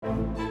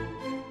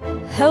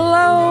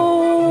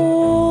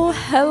Hello.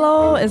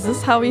 Hello. Is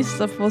this how we're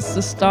supposed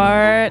to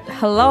start?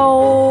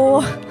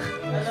 Hello.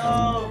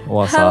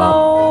 What's up?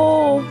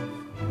 Hello.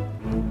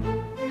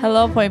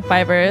 Hello, Point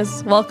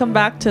Fivers. Welcome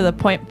back to the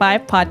Point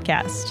Five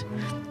podcast.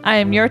 I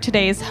am your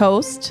today's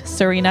host,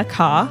 Serena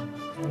Ka,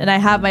 and I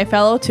have my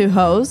fellow two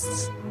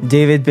hosts.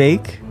 David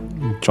Bake.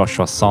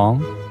 Joshua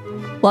Song.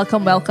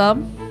 Welcome,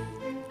 welcome.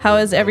 How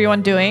is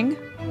everyone doing?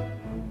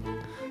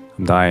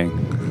 I'm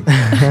dying.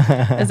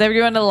 Is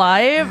everyone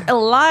alive?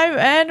 Alive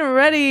and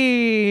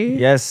ready.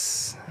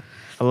 Yes,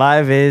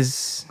 alive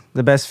is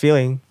the best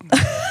feeling.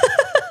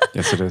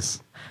 Yes, it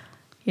is.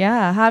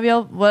 Yeah. Have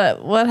y'all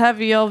what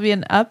have y'all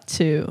been up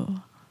to?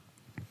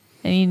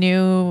 Any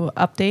new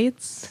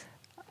updates?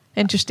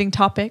 Interesting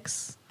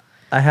topics?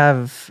 I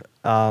have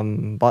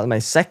bought my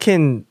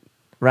second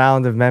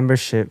round of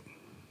membership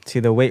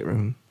to the weight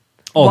room.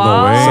 Oh, no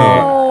way.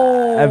 Wow.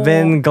 I've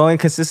been going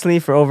consistently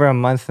for over a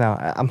month now.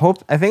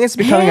 I think it's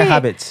becoming a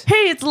habit.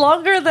 Hey, it's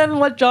longer than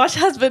what Josh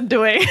has been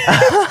doing.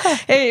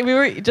 Hey, we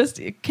were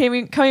just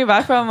coming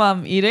back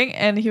from eating,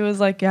 and he was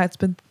like, "Yeah,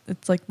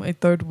 it's like my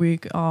third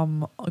week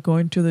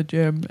going to the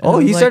gym." And Oh, I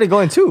was you like, started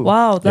going too.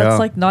 Wow, that's Yeah.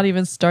 like not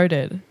even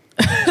started.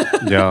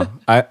 Yeah.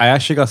 I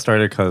actually got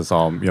started because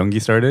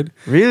Youngie started.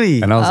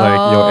 Really? And I was like,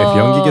 yo, if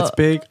Youngie Oh. gets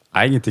big,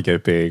 I need to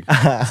get big.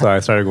 So I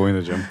started going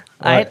to the gym.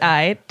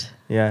 Aight.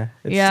 Yeah.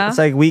 Yeah. It's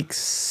like week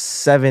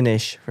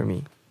 7-ish for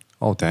me.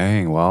 Oh,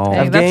 dang. Wow. Hey,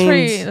 I've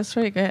that's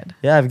pretty good.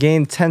 Yeah, I've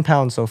gained 10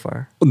 pounds so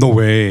far. No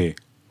way.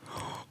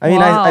 I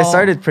mean, I Wow.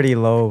 started pretty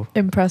low. I was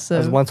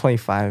Impressive.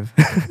 125.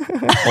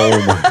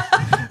 Oh, my.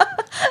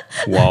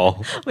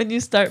 Wow. When you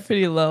start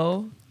pretty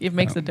low, it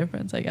makes a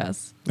difference, I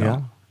guess.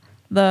 Yeah.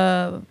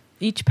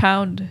 Each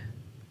pound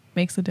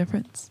makes a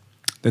difference.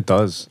 It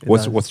does. It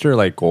What's does. what's your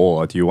like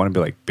goal? Do you want to be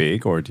like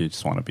big or do you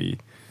just want to be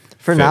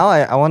For fit? now,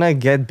 I want to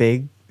get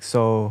big.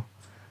 So,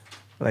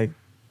 like,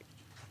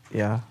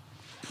 yeah.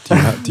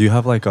 Do you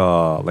have like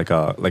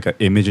a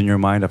image in your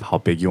mind of how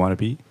big you want to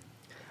be?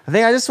 I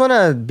think I just want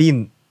to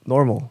be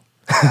normal.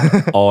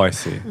 Oh, I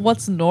see.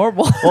 What's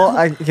normal? Well,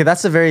 okay,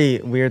 that's a very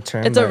weird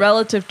term. It's a but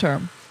relative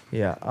term.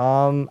 Yeah.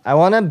 I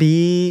want to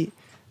be.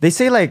 They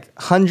say like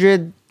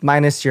 100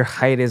 minus your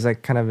height is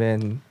like kind of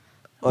in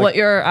like, What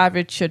your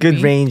average should good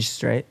be.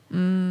 range, right?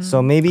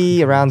 So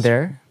maybe around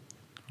there.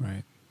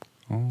 Right.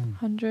 Oh.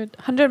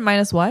 100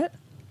 minus what?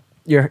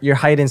 Your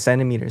height in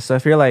centimeters. So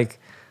if you're like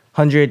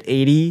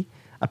 180,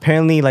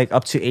 apparently like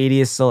up to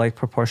 80 is still like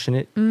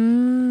proportionate.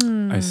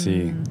 I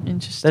see.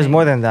 Interesting. There's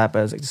more than that,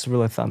 but it's like just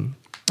rule of thumb.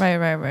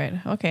 Right.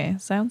 Okay,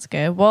 sounds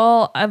good.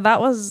 Well,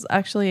 that was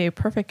actually a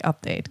perfect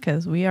update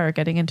because we are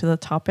getting into the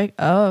topic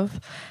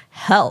of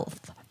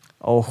health.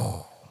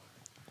 Oh,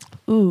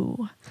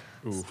 Ooh.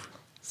 Ooh.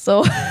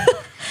 So,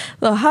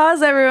 so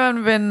how's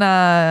everyone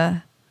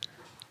been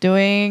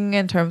doing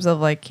in terms of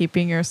like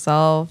keeping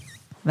yourself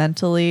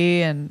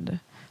mentally and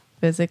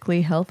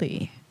physically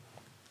healthy?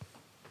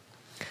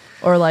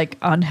 Or like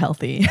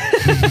unhealthy?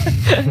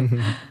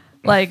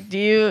 Like, do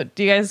you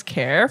guys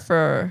care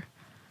for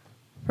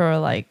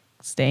like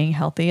staying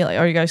healthy? Like,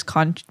 are you guys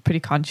pretty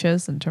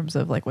conscious in terms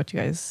of like what you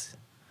guys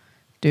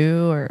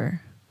do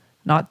or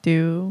not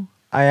do?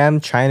 I am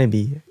trying to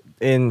be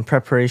in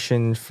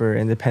preparation for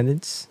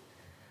independence.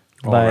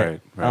 Oh, But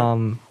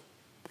right.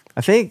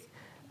 I think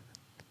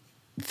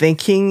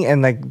thinking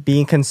and like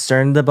being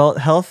concerned about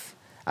health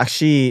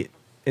actually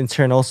in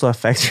turn also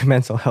affects your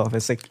mental health.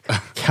 It's like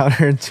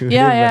counterintuitive.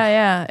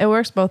 Yeah. It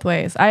works both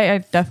ways. I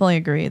definitely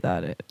agree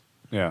that it.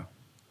 Yeah.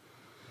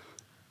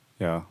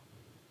 Yeah.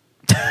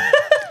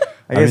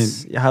 I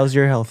guess, how's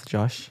your health,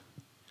 Josh?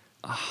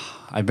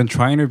 I've been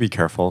trying to be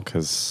careful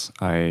because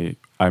I'm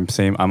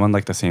on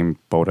like the same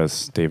boat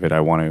as David.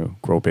 I want to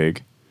grow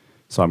big,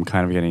 so I'm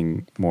kind of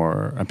getting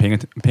more. I'm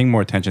paying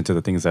more attention to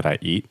the things that I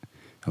eat.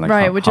 And like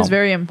Right, which is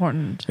very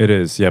important. It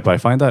is, yeah. But I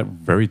find that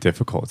very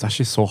difficult. It's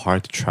actually so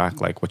hard to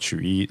track like what you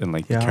eat and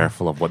like be Yeah.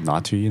 careful of what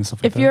not to eat and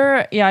stuff like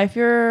If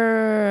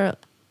you're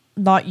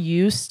not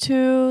used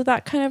to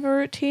that kind of a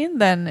routine,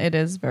 then it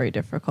is very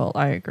difficult.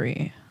 I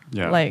agree.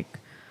 Yeah. Like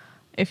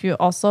if you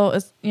also,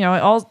 it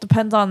all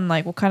depends on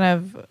like what kind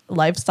of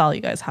lifestyle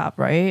you guys have,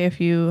 right?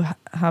 If you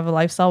have a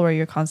lifestyle where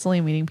you're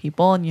constantly meeting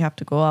people and you have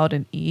to go out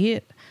and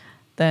eat,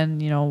 then,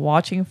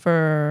 watching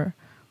for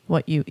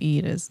what you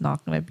eat is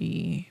not going to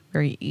be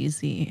very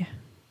easy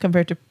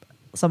compared to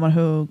someone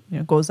who,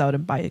 goes out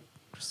and buys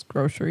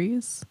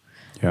groceries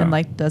Yeah. and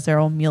like does their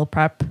own meal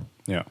prep.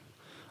 Yeah.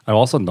 I've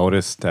also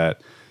noticed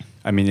that,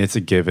 it's a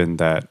given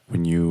that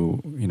when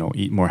you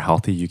eat more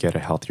healthy, you get a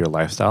healthier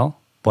lifestyle.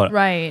 But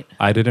Right.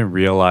 I didn't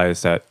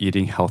realize that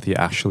eating healthy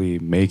actually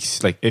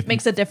makes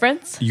Makes a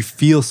difference. you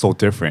feel so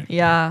different.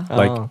 Yeah. Oh.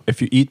 Like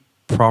if you eat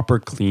proper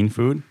clean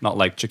food, not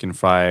like chicken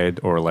fried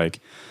or like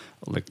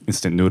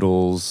instant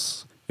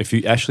noodles. If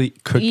you actually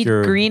cook Eat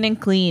your green and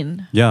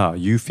clean. yeah,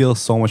 you feel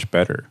so much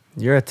better.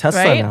 You're a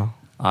Tesla Right? now.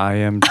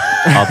 I'm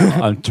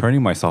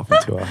turning myself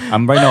into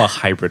I'm right now a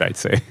hybrid, I'd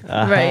say.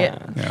 Right.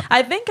 Yeah.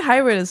 I think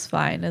hybrid is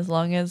fine as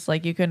long as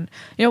like you can,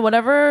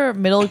 whatever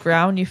middle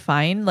ground you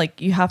find,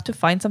 like you have to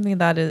find something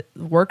that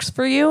works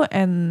for you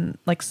and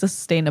like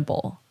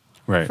sustainable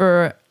Right.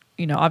 for,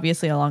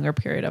 obviously a longer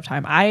period of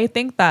time. I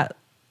think that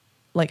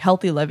like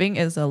healthy living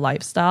is a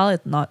lifestyle.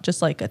 It's not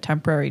just like a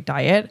temporary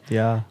diet.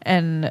 Yeah.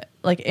 And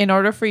like in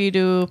order for you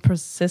to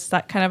persist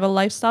that kind of a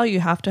lifestyle, you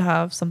have to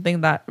have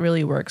something that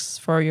really works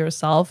for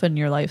yourself and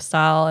your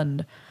lifestyle,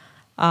 and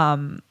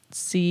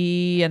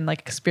see and like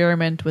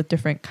experiment with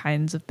different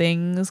kinds of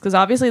things. Because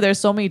obviously there's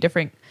so many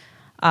different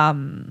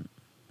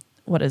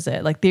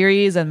like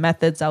theories and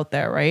methods out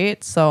there,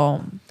 right?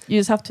 So you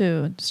just have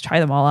to just try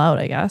them all out,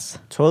 I guess.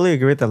 Totally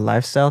agree with the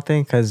lifestyle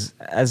thing, because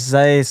as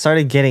I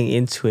started getting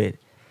into it,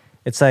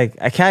 it's like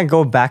I can't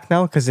go back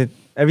now, because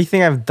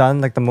everything I've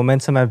done, like the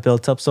momentum I've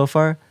built up so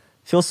far,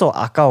 feels so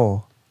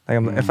akao.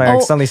 Like if I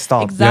suddenly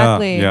stop.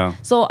 Exactly. Yeah.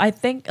 So I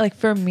think like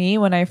for me,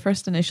 when I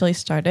first initially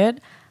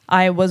started,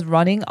 I was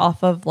running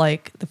off of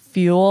like the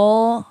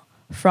fuel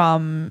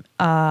from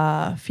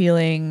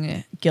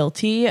feeling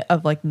guilty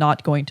of like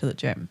not going to the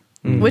gym,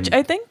 which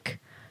I think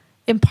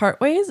in part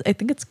ways, I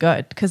think it's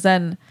good, because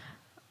then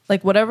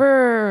like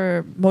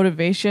whatever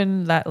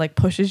motivation that like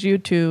pushes you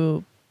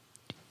to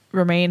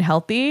remain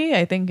healthy,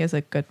 I think is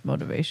a good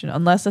motivation,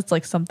 unless it's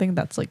like something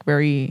that's like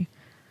very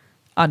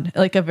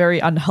like a very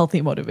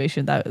unhealthy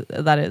motivation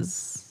that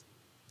is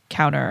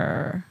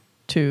counter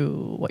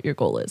to what your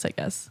goal is, I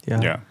guess.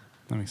 Yeah.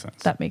 That makes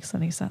sense. That makes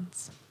any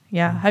sense.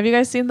 Yeah. Have you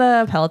guys seen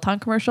the Peloton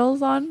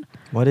commercials on?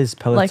 What is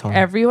Peloton? Like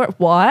everywhere.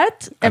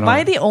 What? Am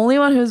I don't- the only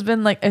one who's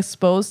been like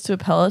exposed to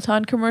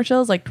Peloton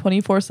commercials like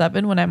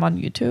 24/7 when I'm on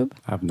YouTube?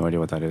 I have no idea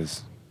what that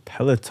is.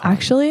 Peloton.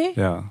 Actually?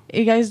 Yeah.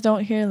 You guys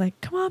don't hear like,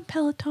 come on,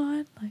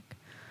 Peloton? Like,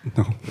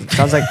 It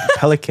sounds like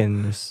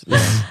Pelican.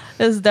 Yeah.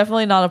 it's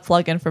definitely not a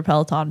plug-in for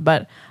Peloton,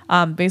 but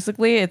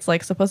basically it's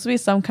like supposed to be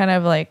some kind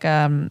of like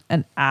an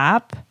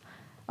app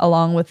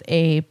along with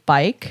a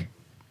bike,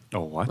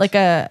 Oh, what? like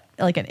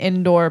an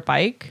indoor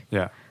bike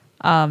Yeah.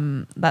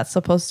 that's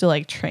supposed to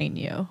like train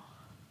you.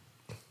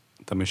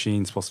 The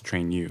machine's supposed to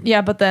train you. Yeah,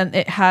 but then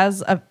it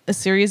has a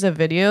series of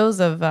videos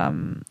of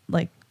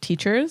like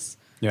teachers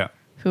Yeah.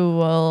 who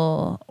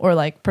will, or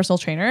like personal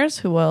trainers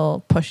who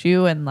will push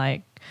you and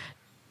like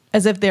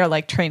as if they're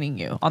like training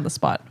you on the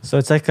spot. So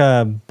it's like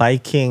a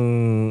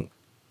biking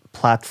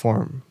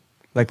platform,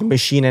 like a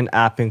machine and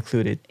app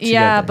included.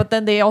 Yeah, together. but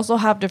then they also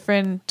have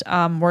different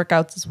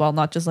workouts as well,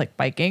 not just like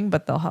biking,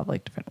 but they'll have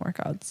like different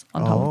workouts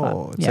on top Oh, of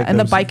that. it's Yeah, like and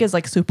the those- bike is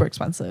like super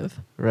expensive.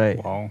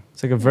 Right. Wow.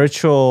 It's like a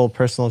virtual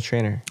personal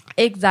trainer.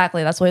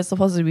 Exactly. That's what it's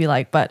supposed to be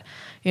like. But,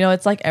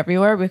 it's like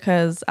everywhere,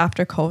 because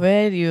after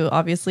COVID, you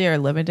obviously are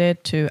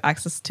limited to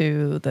access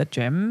to the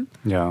gym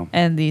Yeah.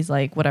 and these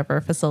like whatever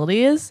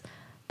facilities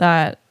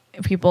that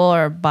people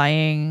are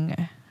buying,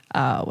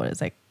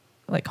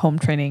 like home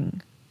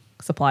training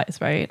supplies,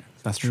 right?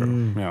 That's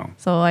true. Yeah.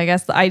 So I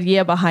guess the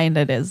idea behind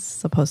it is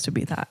supposed to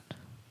be that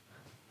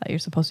you're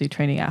supposed to be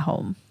training at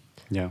home.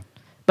 Yeah.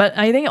 But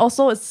I think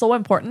also it's so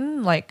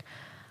important, like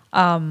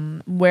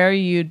where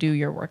you do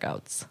your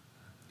workouts.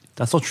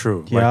 That's so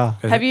true. Yeah.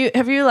 Have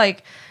you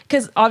like,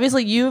 because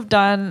obviously you've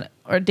done,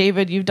 or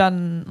David, you've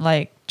done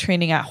like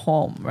training at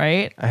home,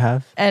 right? I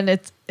have. And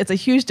it's a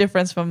huge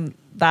difference from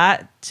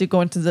that to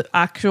going to the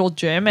actual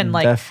gym and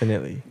like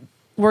Definitely.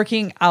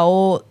 working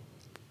out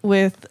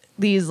with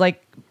these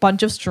like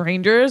bunch of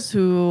strangers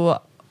who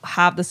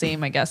have the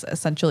same, I guess,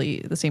 essentially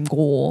the same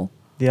goal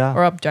Yeah.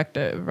 or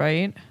objective,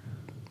 right?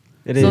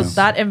 It So is.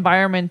 that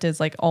environment is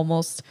like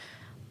almost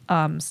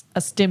a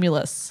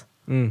stimulus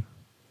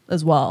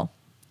as well.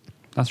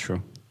 That's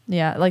true.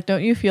 Yeah, like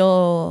don't you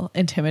feel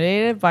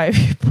intimidated by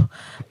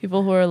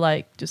people who are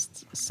like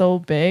just so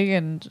big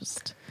and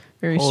just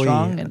very Holy-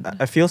 strong? And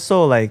I feel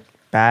so like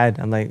bad.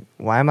 I'm like,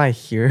 why am I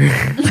here?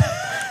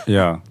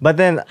 Yeah. But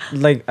then,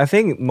 like, I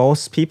think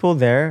most people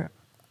there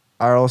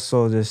are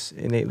also just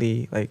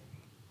innately like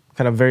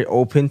kind of very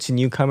open to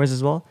newcomers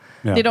as well.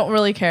 Yeah. they don't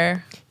really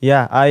care.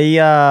 Yeah,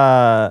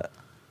 I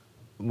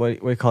what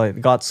do you call it?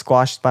 Got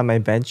squashed by my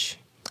bench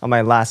on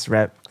my last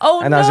rep.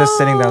 Oh, and I was just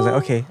sitting there. I was no.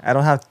 like, okay,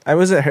 it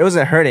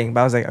wasn't hurting,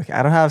 but I was like, okay,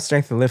 I don't have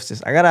strength to lift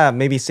this. I gotta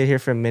maybe sit here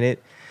for a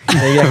minute.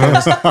 Maybe I can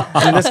just,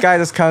 and this guy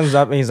just comes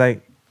up and he's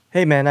like,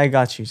 hey man, I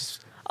got you.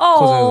 Just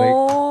close it. I was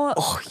like, Oh,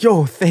 oh,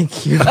 yo,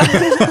 thank you. dude,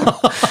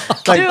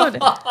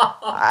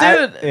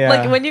 yeah.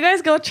 like when you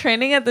guys go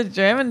training at the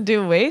gym and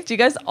do weights, you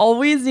guys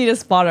always need a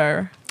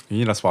spotter. You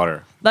need a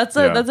spotter. That's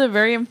Yeah. a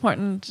very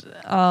important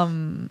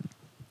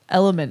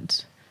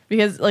element,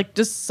 because like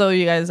just so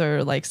you guys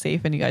are like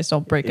safe and you guys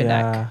don't break a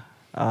neck. Yeah.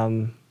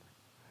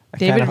 I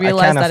David can't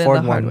realized that in the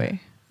afford hard one.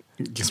 way.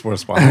 Just for a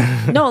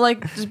spotter. No,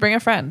 like just bring a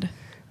friend.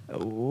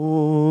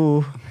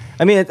 Ooh.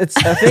 I mean, it's.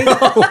 I think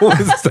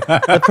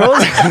the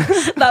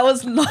pros. That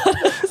was not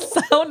a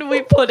sound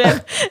we put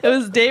in. It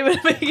was David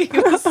making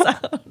the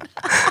sound.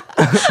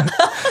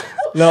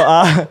 No,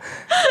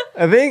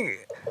 I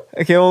think.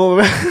 Okay, well,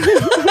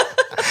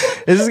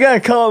 This is gonna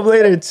come up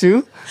later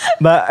too.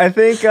 But I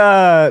think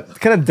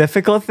kind of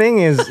difficult thing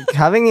is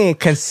having a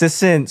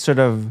consistent sort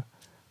of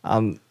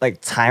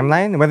like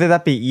timeline, whether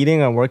that be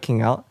eating or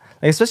working out.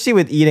 Like especially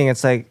with eating,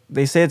 it's like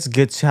they say it's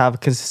good to have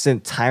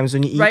consistent times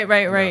when you eat.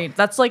 Right.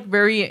 That's like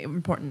very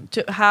important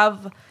to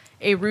have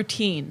a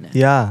routine.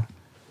 Yeah.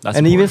 That's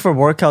and even important.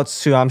 for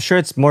workouts too, I'm sure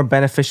it's more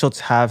beneficial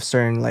to have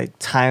certain like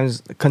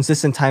times,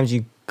 consistent times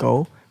you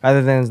go,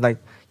 rather than like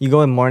you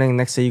go in the morning,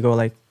 next day you go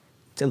like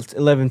till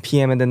 11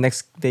 p.m. and the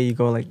next day you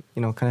go like,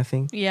 you know, kind of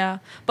thing. Yeah.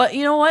 But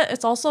you know what?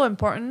 It's also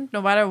important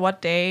no matter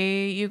what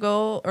day you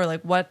go or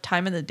like what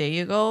time in the day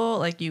you go,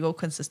 like you go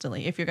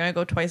consistently. If you're going to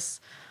go twice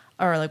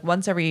or like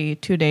once every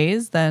 2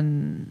 days,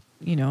 then,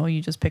 you know,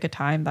 you just pick a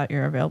time that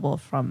you're available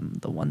from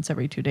the once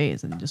every 2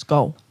 days and just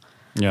go.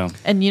 Yeah.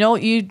 And, you know,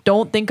 you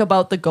don't think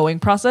about the going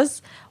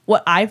process.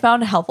 What I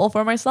found helpful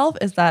for myself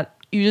is that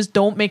you just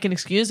don't make an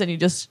excuse and you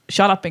just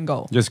shut up and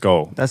go. Just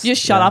go. That's You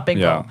just shut up and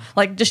Yeah. go.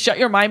 Like, just shut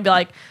your mind, be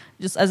like,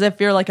 just as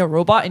if you're like a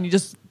robot and you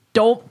just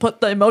don't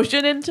put the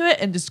emotion into it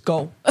and just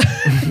go.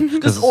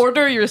 Just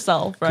order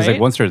yourself, right? Because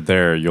like once you're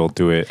there, you'll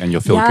do it and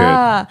you'll feel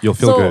Yeah. good. You'll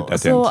feel good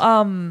at the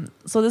end.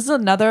 So this is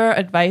another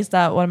advice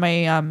that one of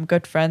my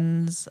good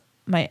friends,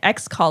 my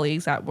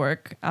ex-colleagues at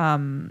work,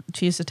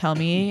 she used to tell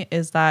me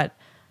is that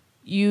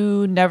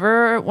you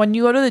never, when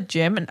you go to the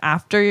gym and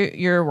after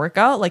your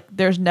workout, like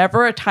there's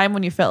never a time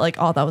when you felt like,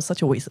 oh, that was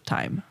such a waste of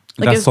time.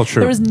 Like That's so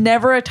true. There was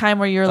never a time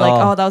where you're like,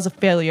 oh, that was a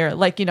failure.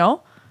 Like, you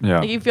know,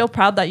 Yeah. like you feel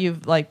proud that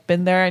you've like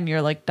been there and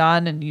you're like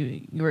done and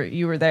you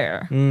were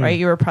there, right?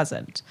 You were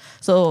present.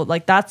 So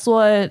like that's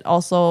what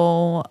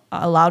also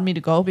allowed me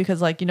to go,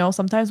 because like, you know,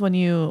 sometimes when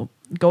you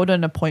go to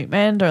an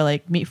appointment or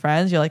like meet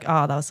friends, you're like,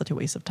 oh, that was such a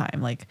waste of time.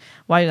 Like,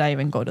 why did I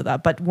even go to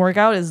that? But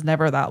workout is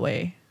never that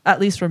way. At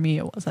least for me,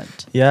 it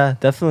wasn't. Yeah,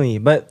 definitely.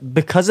 But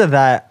because of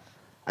that,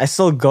 I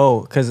still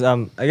go because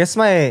I guess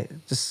my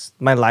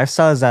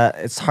lifestyle is that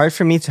it's hard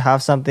for me to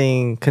have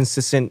something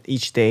consistent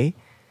each day,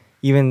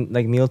 even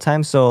like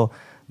mealtime. So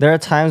there are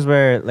times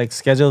where like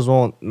schedules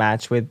won't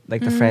match with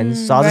like the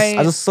friends. So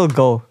I'll just still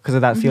go because of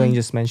that feeling you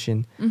just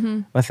mentioned.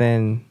 But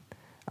then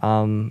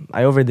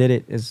I overdid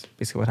it is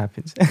basically what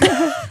happens.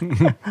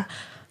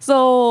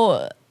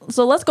 So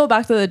let's go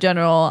back to the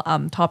general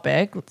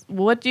topic.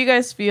 What do you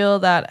guys feel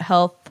that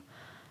health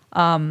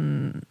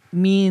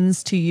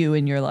means to you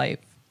in your life?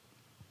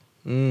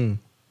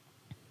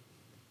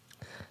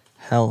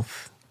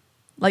 Health.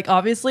 Like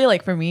obviously,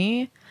 like for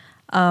me,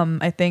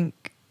 I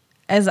think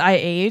as I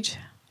age,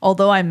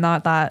 although I'm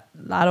not that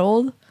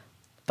old,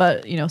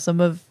 but you know,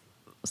 some of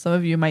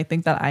you might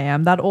think that I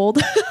am that old.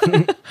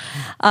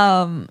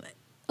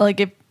 Like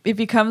it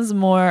becomes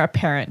more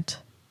apparent.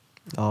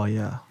 Oh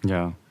yeah.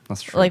 Yeah,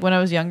 that's true. Like when I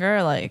was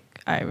younger, like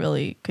I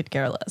really could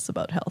care less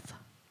about health.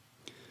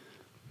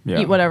 yeah.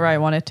 Eat whatever I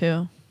wanted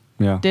to,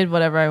 Yeah. did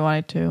whatever I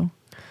wanted to.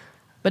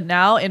 But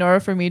now, in order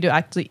for me to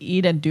actually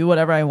eat and do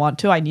whatever I want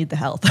to, I need the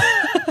health.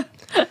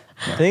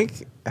 I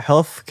think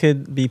health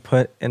could be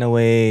put in a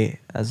way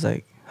as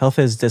like health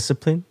is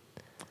discipline.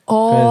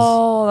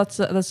 Oh,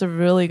 that's a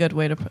really good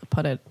way to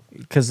put it.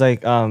 Because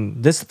like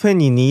discipline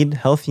you need,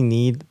 health you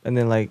need, and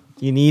then like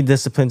you need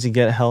discipline to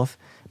get health.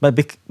 But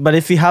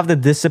if you have the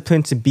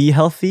discipline to be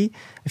healthy,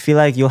 I feel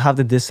like you'll have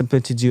the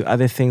discipline to do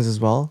other things as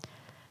well.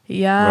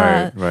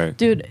 Yeah. Right.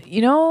 Dude,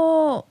 you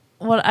know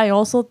what I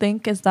also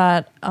think is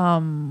that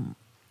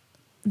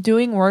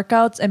doing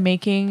workouts and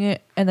making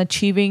and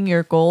achieving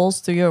your goals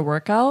through your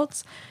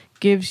workouts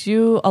gives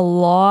you a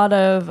lot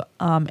of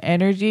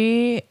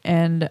energy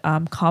and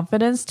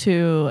confidence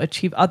to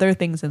achieve other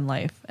things in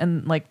life,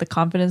 and like the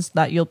confidence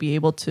that you'll be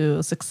able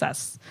to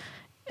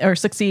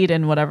succeed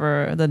in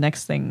whatever the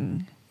next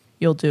thing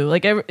you'll do.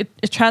 Like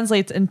it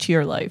translates into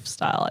your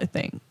lifestyle, I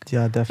think.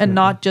 Yeah, definitely. And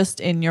not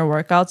just in your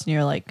workouts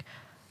and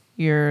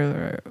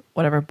your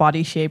whatever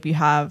body shape you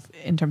have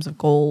in terms of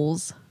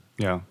goals.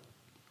 Yeah.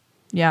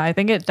 Yeah, I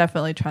think it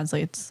definitely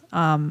translates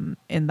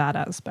in that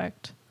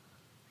aspect.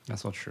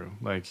 That's so true.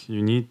 Like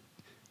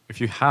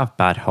if you have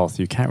bad health,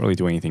 you can't really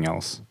do anything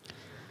else.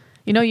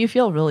 You know, you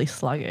feel really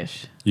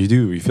sluggish. You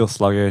do. You feel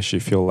sluggish. You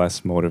feel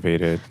less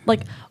motivated.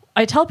 Like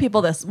I tell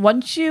people this,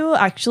 once you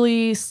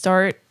actually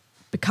start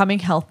becoming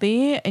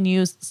healthy and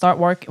you start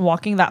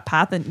walking that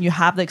path and you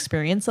have the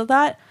experience of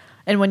that,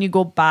 and when you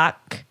go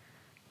back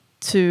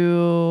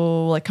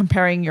to like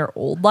comparing your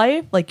old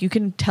life, like you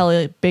can tell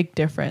a big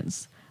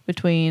difference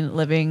between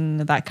living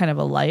that kind of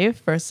a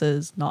life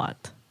versus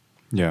not.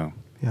 Yeah.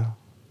 Yeah.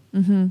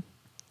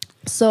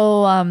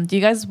 So do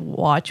you guys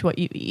watch what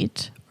you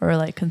eat or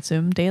like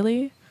consume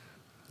daily?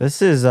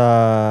 This is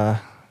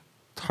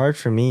hard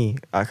for me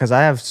because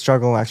I have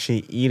struggle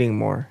actually eating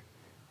more.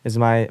 Is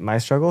my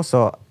struggle.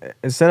 So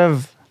instead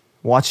of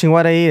watching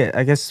what I eat,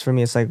 I guess for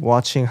me it's like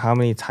watching how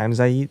many times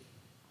I eat,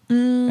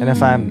 and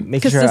if I'm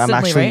making sure I'm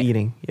Consistently, actually right?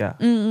 eating. Yeah.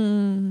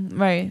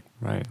 Right.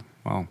 Right.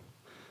 Well,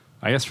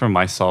 I guess for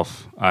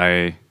myself,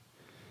 I've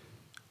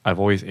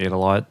always ate a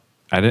lot.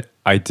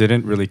 I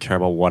didn't really care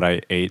about what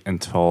I ate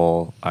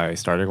until I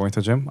started going to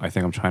the gym. I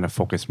think I'm trying to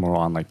focus more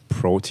on like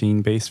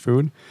protein based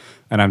food,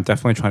 and I'm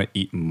definitely trying to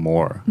eat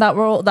more. That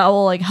will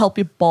like help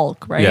you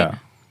bulk, right? Yeah,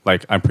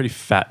 like I'm pretty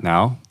fat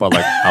now, but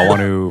like I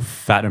want to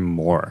fatten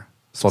more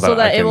so that So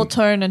that I it can, will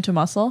turn into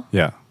muscle.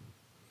 Yeah,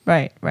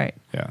 Right, right.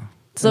 yeah.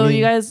 So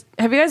mean-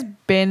 have you guys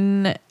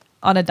been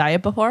on a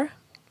diet before?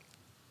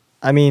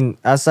 I mean,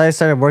 as I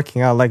started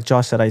working out, like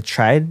Josh said, I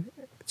tried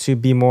to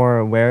be more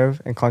aware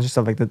of and conscious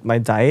of like my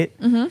diet,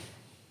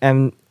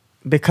 and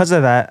because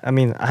of that, I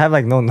mean, I have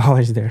like no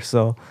knowledge there,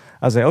 so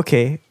I was like,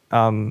 okay,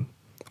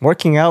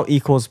 working out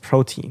equals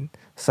protein,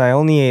 so I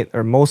only ate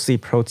or mostly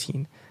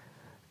protein,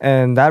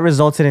 and that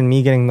resulted in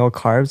me getting no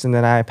carbs, and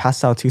then I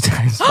passed out 2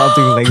 times while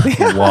doing leg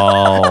day.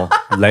 Wow,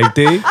 leg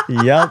day.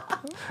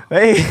 Yup.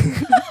 Hey.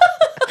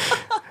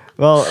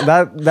 Well,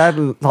 that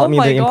taught me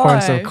my the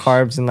importance of gosh.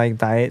 carbs and like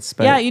diets.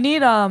 But Yeah, you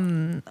need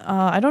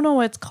I don't know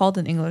what it's called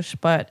in English,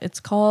 but it's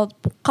called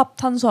복합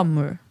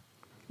탄수화물,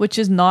 which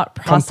is not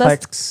processed.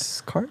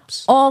 complex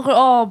carbs.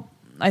 Oh,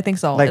 I think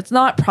so. Like- It's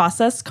not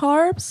processed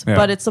carbs, Yeah.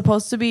 but it's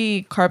supposed to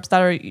be carbs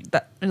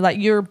that like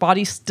your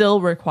body still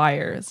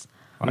requires.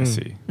 I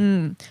see.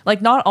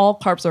 Like not all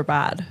carbs are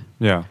bad.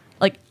 Yeah,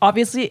 Like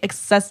obviously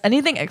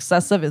anything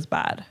excessive is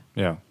bad.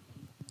 yeah,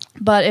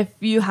 But if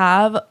you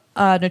have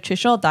a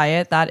nutritional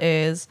diet that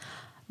is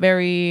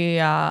very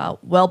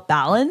well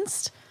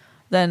balanced,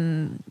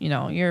 then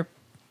you're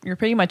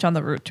pretty much on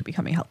the route to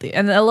becoming healthy.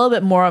 And a little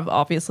bit more of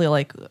obviously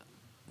like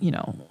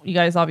you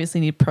guys obviously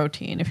need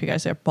protein if you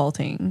guys are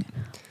bulking,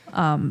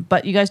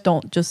 but you guys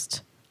don't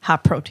just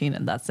have protein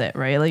and that's it,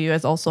 right? Like you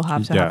guys also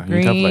have to yeah. have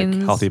You greens. need to have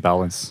like healthy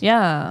balance.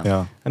 Yeah.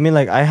 Yeah. I mean,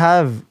 like I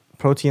have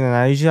protein and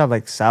I usually have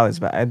like salads,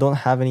 but I don't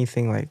have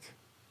anything like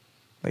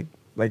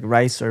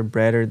rice or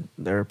bread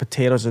or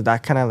potatoes or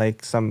that kind of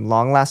like some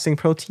long lasting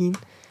protein.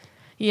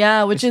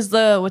 Yeah, which is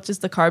the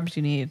carbs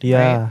you need. Yeah.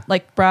 Right?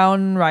 Like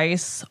brown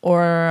rice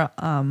or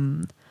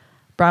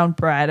brown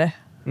bread,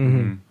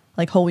 Mm-hmm.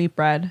 like whole wheat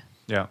bread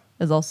Yeah.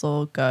 is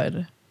also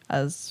good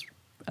as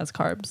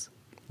carbs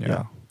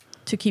Yeah.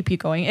 to keep you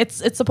going. It's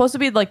supposed to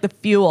be like the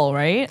fuel,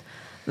 right?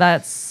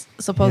 That's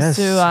supposed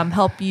to Yes.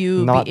 help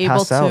you Not be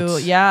able pass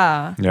out.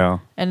 yeah, Yeah.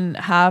 and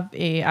have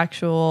a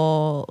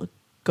actual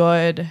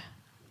good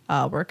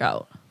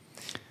workout,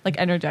 like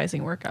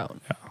energizing workout,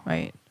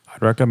 right?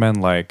 I'd recommend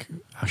like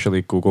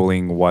actually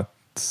Googling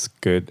what's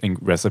good in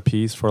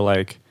recipes for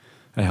like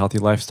a healthy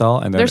lifestyle,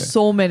 and then There's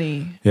so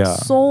many, Yeah.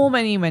 so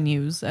many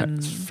menus, and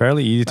it's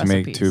fairly easy to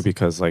make too recipes.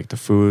 because like the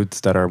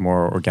foods that are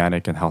more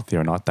organic and healthy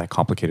are not that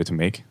complicated to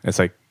make. It's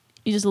like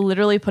you just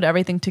literally put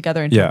everything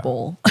together into Yeah. a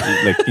bowl.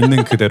 like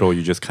있는 그대로,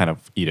 you just kind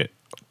of eat it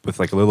with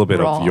like a little bit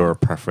Raw. of your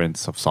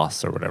preference of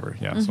sauce or whatever.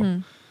 Yeah.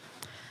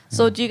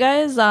 So do you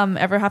guys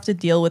ever have to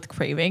deal with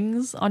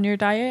cravings on your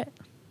diet?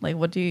 Like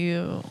what do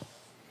you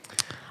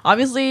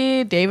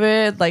obviously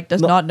David like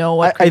does No, not know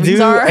what I cravings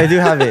do are. I do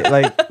have it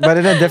like, but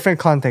in a different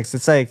context.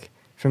 It's like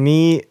for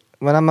me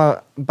when I'm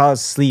about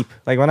sleep,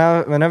 like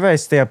whenever I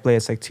stay up late,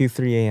 it's like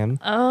 2-3 a.m.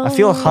 I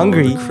feel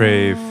hungry,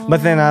 Crave.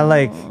 but then I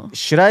like,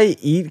 should I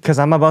eat because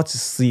I'm about to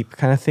sleep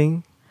kind of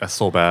thing. That's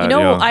so bad. You know,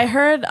 yeah. I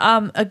heard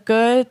a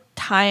good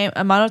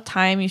amount of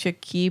time you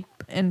should keep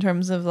in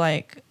terms of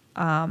like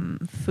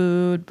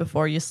food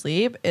before you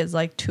sleep is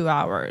like 2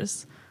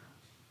 hours.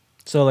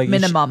 So like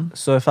Minimum.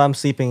 So if I'm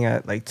sleeping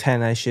at like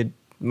 10,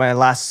 my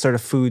last sort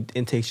of food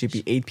intake should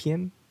be 8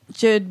 p.m.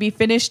 Should be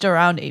finished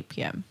around 8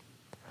 p.m.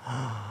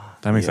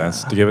 That makes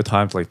sense. To give it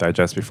time to like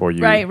digest before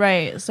you.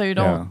 Right. So you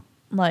don't Yeah.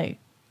 like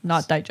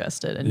not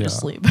digest it and just Yeah.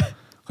 sleep.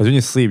 Because when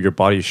you sleep, your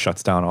body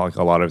shuts down like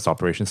a lot of its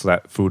operations, so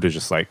that food is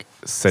just like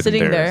sitting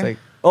Sitting there. It's like,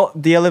 oh,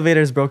 the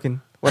elevator is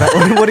broken. What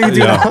do you do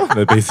now? Yeah,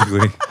 that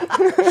basically.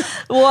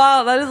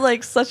 Wow, that is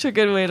like such a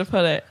good way to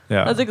put it.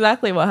 Yeah. That's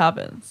exactly what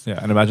happens. Yeah,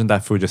 and imagine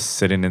that food just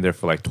sitting in there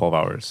for like 12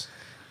 hours.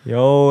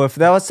 Yo, if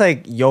that was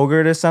like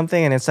yogurt or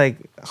something and it's like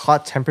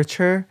hot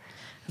temperature,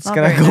 it's Not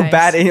gonna very go nice.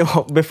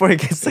 bad before it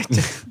gets like.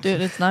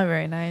 Dude, it's not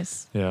very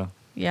nice. Yeah.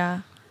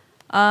 Yeah.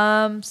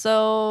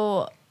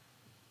 So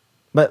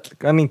But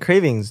I mean,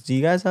 cravings. Do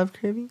you guys have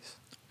cravings?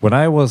 When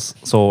I was,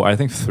 so I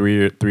think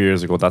three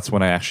years ago, that's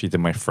when I actually did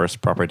my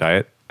first proper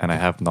diet, and I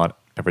have not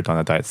ever done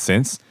a diet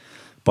since.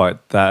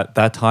 But that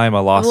time I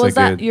lost was a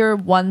that good, your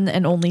one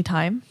and only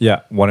time?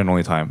 yeah, one and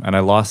only time, and I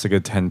lost a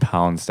good 10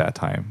 pounds that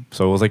time.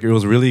 So it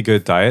was really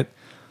good diet,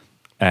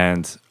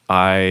 and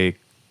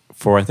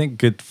for I think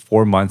good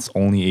 4 months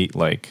only ate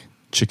like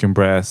chicken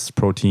breasts,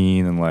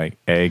 protein, and like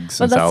eggs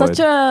But and that's salad.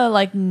 such a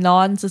like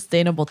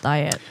non-sustainable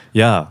diet.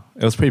 Yeah,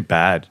 it was pretty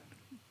bad.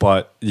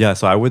 But yeah,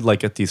 so I would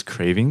like get these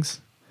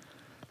cravings.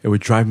 It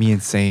would drive me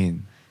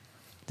insane.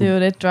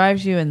 Dude, it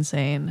drives you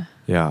insane.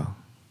 Yeah.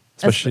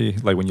 Especially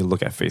like when you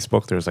look at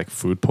Facebook, there's like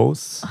food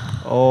posts.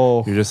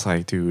 Oh, You're just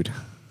like, dude,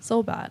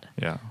 So bad.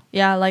 yeah.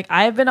 Yeah, like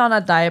I've been on a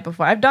diet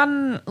before. I've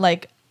done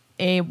like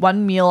a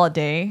 1 meal a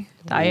day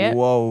diet.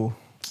 Whoa.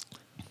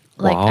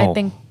 Like I Wow.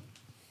 think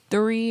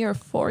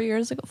 4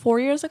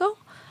 years ago,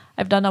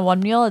 I've done a 1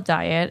 meal a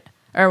diet.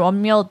 or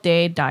 1 meal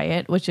day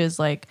diet, which is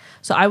like,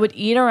 so I would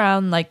eat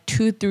around like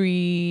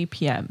 2-3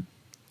 p.m.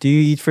 Do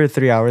you eat for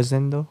 3 hours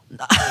then though?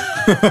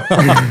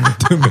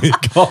 To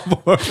make up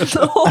for it.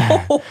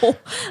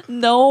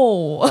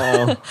 No.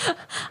 Oh.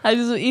 I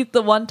just eat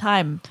the one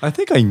time. I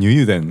think I knew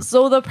you then.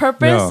 So the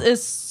purpose Yeah.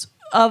 is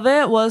of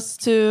it was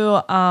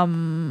to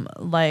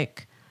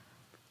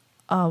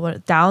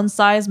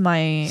downsize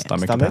my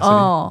Stomach Stomach?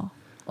 capacity.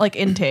 like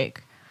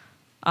intake.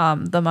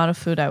 The amount of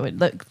food I would,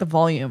 like the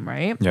volume,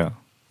 right? Yeah.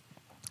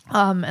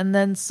 And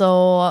then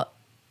so,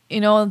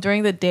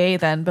 during the day,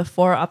 then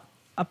before up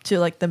to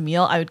like the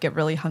meal, I would get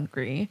really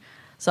hungry.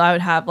 So I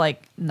would have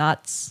like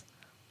nuts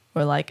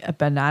or like a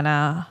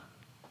banana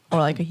or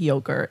like a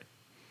yogurt.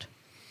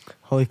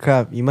 Holy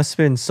crap! You must have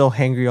been so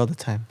hangry all the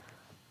time.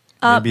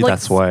 Maybe Like,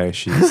 that's why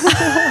she's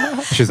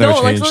never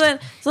no, like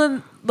changed. so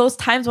then those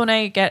times when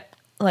I get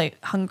like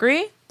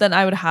hungry, then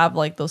I would have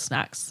like those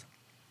snacks,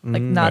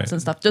 like nuts Right,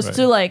 and stuff, just right.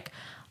 to like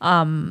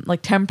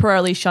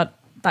temporarily shut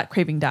that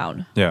craving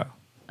down. Yeah.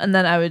 And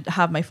then I would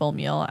have my full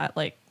meal at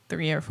like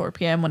 3 or 4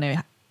 p.m.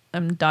 when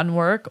I'm done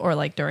work or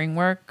like during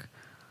work.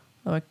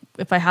 Like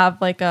if I have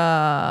like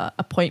a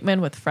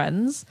appointment with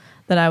friends,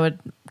 then I would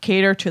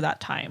cater to that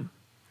time.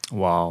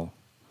 Wow.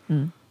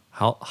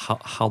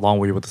 How long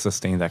were you able to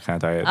sustain that kind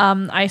of diet?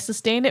 I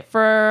sustained it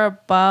for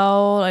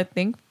about I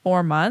think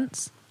 4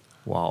 months.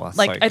 Wow, that's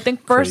Like I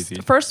think crazy.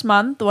 first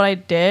month what I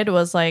did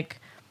was like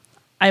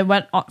I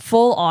went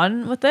full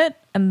on with it,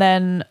 and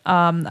then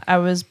I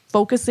was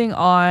focusing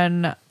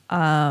on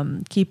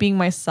keeping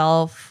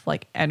myself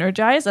like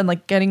energized and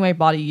like getting my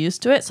body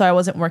used to it. So I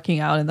wasn't working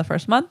out in the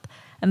first month,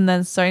 and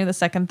then starting the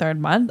second, third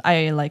month,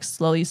 I like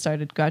slowly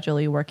started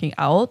gradually working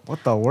out.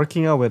 What the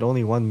working out with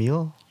only one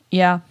meal?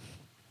 Yeah.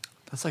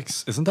 That's like,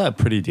 isn't that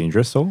pretty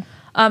dangerous though?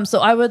 So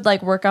I would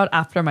like work out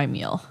after my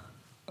meal.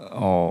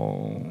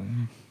 Oh,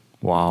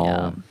 wow.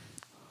 Yeah.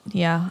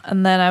 Yeah.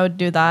 And then I would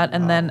do that.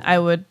 And then I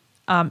would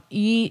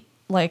eat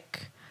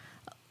like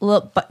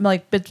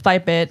bit by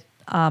bit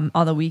on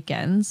the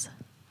weekends,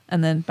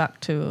 and then back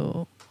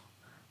to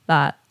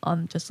that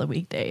on just the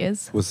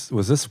weekdays. Was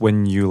this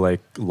when you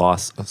like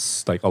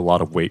lost like a lot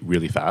of weight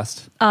really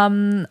fast?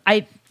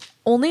 I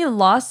only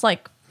lost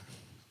like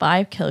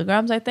 5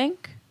 kilograms, I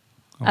think,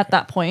 at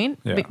that point.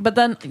 Yeah. But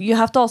then you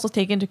have to also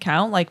take into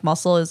account like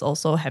muscle is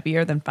also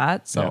heavier than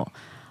fat. So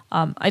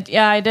I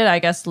did, I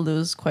guess,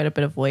 lose quite a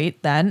bit of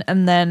weight then.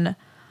 And then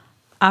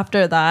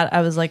after that,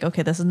 I was like,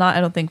 okay, this is not,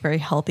 I don't think, very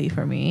healthy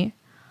for me.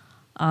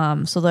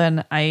 So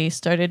then I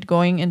started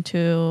going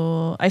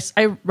into,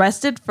 I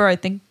rested for, I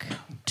think,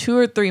 2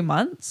 or 3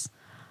 months.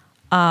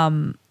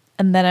 And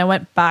then I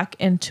went back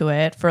into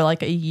it for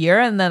like a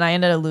year, and then I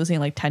ended up losing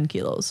like 10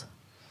 kilos.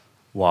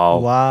 Wow.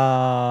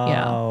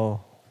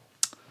 Wow.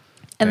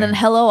 And then, Dang.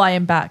 hello, I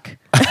am back.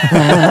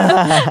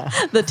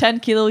 The 10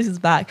 kilos is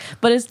back.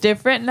 But it's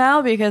different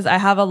now because I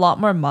have a lot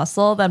more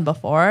muscle than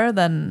before,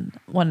 than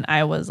when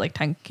I was like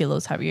 10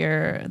 kilos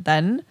heavier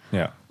then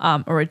Yeah.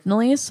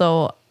 originally.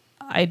 So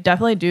I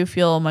definitely do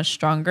feel much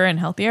stronger and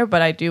healthier,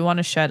 but I do want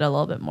to shed a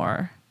little bit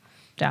more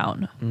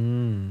down.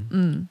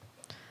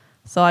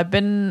 So I've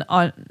been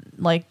on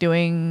like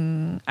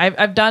doing,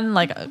 I've done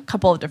like a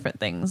couple of different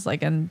things,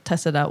 like, and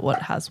tested out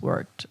what has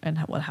worked and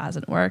what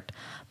hasn't worked.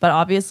 But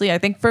obviously I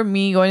think for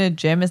me going to the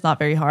gym is not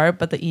very hard,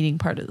 but the eating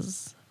part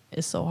is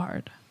so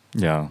hard.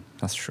 Yeah,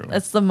 that's true.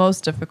 It's the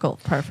most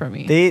difficult part for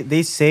me.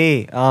 They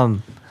say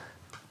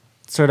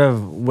sort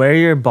of where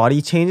your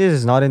body changes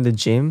is not in the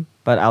gym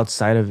but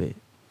outside of it,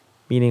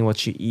 meaning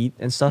what you eat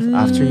and stuff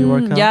after you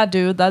work out. Yeah,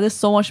 dude, that is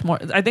so much more.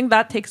 I think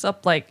that takes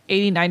up like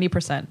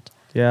 80-90%.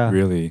 Yeah.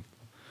 Really?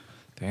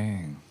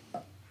 Dang.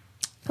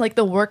 Like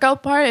the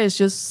workout part is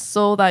just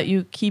so that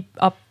you keep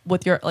up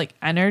with your like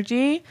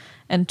energy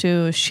and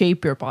to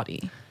shape your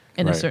body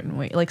in a Right. certain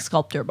way, like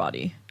sculpt your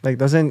body. Like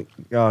doesn't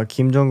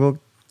Kim Jong-un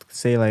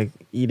say like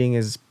eating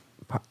is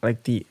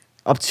like the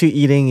up to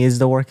eating is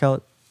the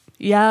workout?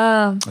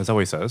 Yeah. Is that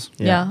what he says?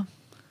 Yeah.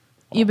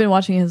 You've been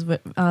watching his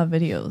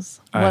videos.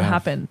 I What have.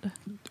 happened?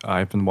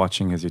 I've been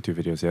watching his YouTube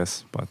videos,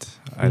 yes, but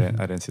I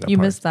didn't see that You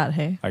part. missed that,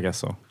 hey? I guess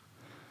so.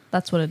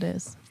 That's what it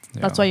is.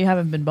 Yeah. That's why you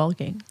haven't been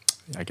bulking.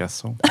 I guess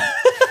so.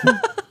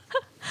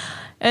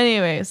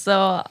 Anyway,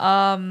 so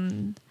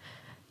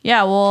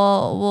yeah,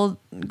 we'll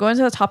go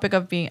into the topic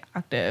of being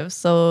active.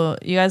 So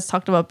you guys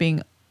talked about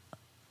being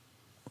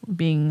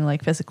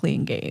like physically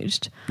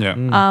engaged.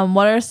 Yeah.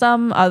 What are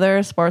some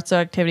other sports or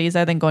activities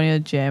I think going to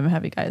the gym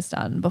have you guys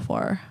done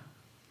before?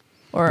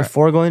 Or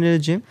Before going to the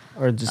gym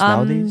or just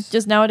nowadays?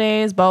 just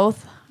nowadays,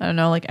 both. I don't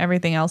know, like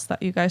everything else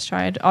that you guys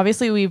tried.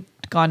 Obviously, we've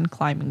gone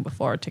climbing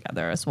before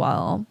together as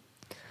well.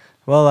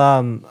 Well,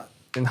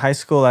 in high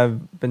school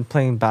I've been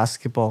playing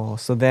basketball,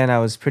 so then I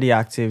was pretty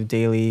active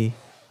daily,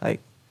 like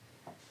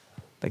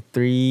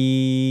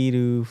 3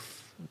 to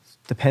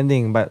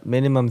depending, but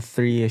minimum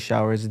 3-ish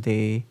hours a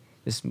day,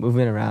 just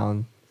moving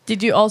around.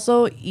 Did you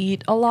also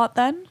eat a lot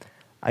then?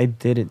 I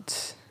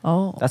didn't.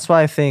 Oh, That's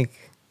why I think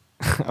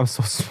I'm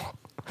so small.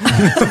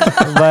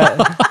 But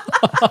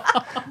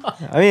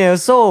I mean, it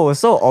was so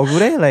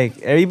억울해. Like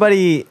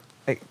everybody,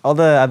 like all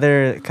the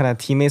other kind of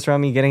teammates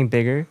around me getting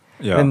bigger.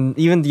 Yeah. And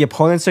even the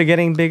opponents are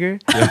getting bigger.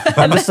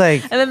 I'm just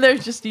like, And then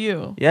there's just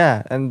you.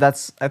 yeah, and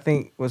that's I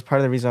think was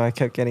part of the reason why I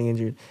kept getting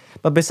injured.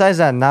 But besides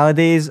that,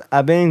 nowadays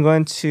I've been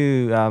going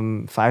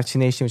to 52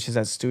 Nation, which is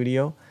that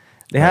studio.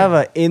 They have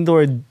an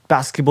indoor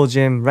basketball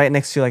gym right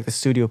next to like the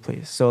studio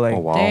place. So like Oh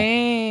wow.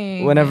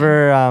 Dang.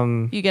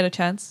 whenever You get a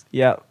chance.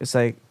 yeah, it's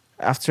like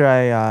after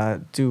I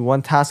do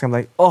one task, I'm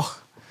like, oh,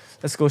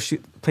 let's go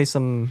play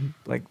some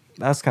like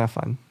that's kind of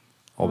fun.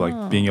 Or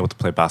like being able to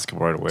play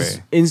basketball right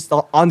away.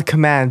 Install on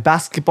command,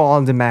 basketball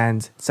on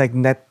demand. It's like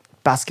net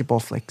basketball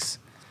flicks.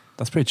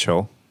 That's pretty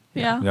chill.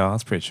 Yeah. Yeah,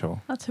 that's pretty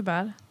chill. Not too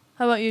bad.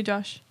 How about you,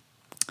 Josh?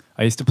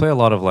 I used to play a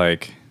lot of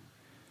like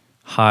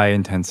high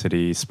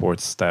intensity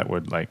sports that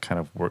would like kind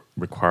of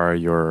require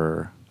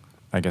your,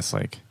 I guess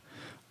like,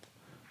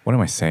 what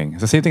am I saying?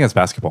 It's the same thing as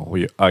basketball.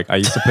 I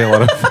used to play a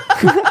lot of.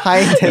 High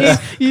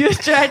intensity. You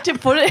tried to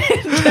put it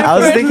in I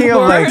was thinking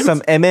of like words.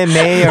 some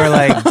MMA or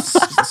like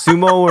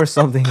sumo or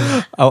something.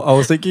 I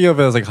was thinking of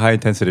it as like high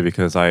intensity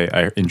because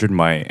I injured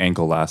my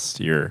ankle last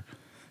year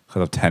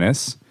because of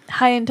tennis.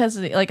 high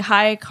intensity, like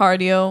high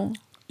cardio.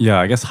 Yeah,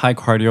 I guess high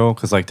cardio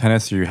because like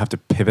tennis, you have to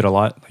pivot a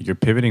lot. Like you're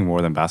pivoting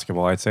more than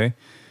basketball, I'd say.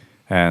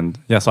 And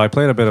yeah, so I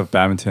played a bit of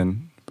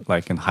badminton,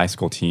 like in high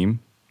school team.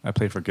 I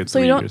played for a good So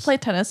 3 you don't years. play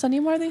tennis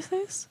anymore these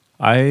days?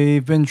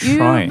 I've been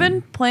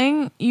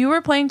trying. You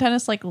were playing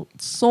tennis like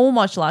so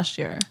much last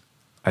year.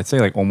 I'd say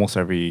like almost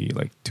every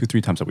like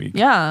 2-3 times a week.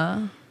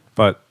 Yeah.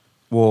 But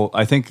well,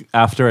 I think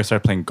after I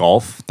started playing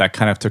golf, that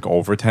kind of took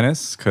over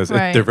tennis because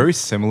Right. they're very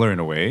similar in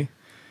a way,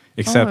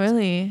 except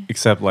really?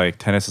 except like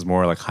tennis is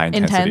more like high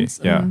intensity. Intense,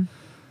 Yeah. mm.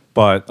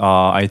 But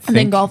I And then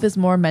think golf is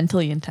more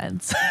mentally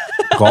intense.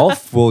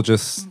 golf will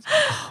just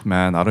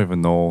man, I don't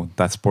even know.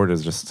 That sport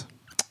is just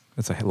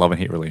it's a love and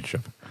hate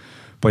relationship.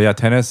 But yeah,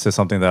 tennis is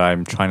something that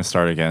I'm trying to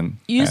start again.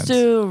 You used And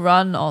to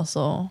run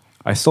also.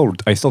 I still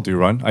do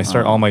run. I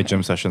start all my okay.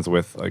 gym sessions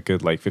with a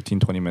good like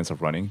 15-20 minutes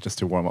of running just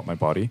to warm up my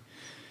body.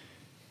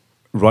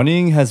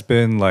 Running has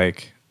been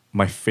like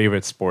my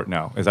favorite sport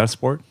now. Is that a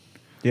sport?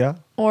 Yeah.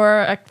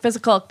 Or a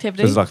physical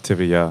activity. Physical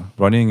activity, yeah.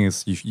 Running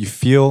is you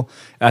feel.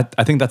 I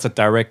think that's a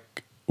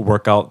direct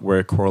workout where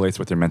it correlates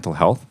with your mental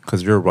health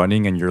because you're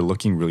running and you're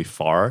looking really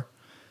far.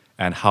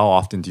 And how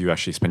often do you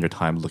actually spend your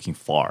time looking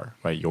far?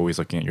 Right, you're always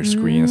looking at your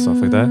screen and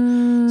stuff like that.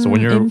 So when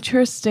you're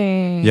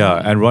Interesting.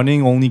 yeah, and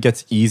running only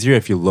gets easier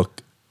if you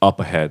look up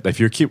ahead. If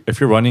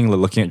you're running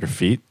looking at your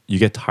feet, you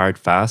get tired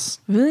fast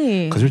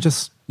Really? because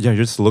you're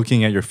just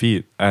looking at your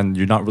feet and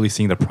you're not really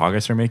seeing the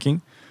progress you're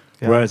making.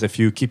 Yeah. Whereas if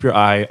you keep your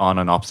eye on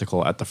an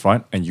obstacle at the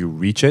front and you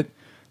reach it,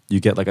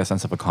 you get like a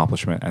sense of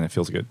accomplishment and it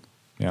feels good.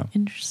 Yeah,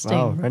 Interesting.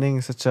 Wow, running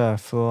is such a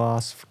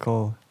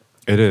philosophical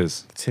it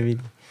is. activity.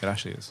 It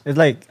actually is. It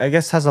like I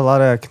guess has a lot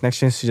of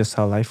connections to just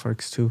how life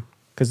works too.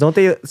 Because don't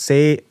they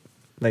say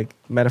like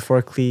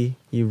metaphorically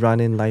you run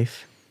in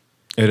life?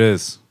 It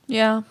is.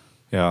 Yeah.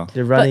 Yeah.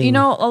 You're running. But you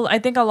know, I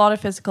think a lot of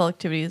physical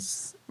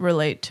activities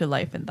relate to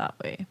life in that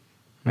way,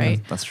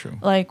 right? That's true.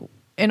 Like,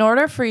 in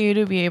order for you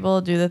to be able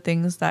to do the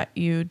things that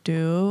you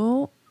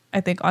do,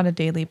 I think on a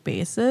daily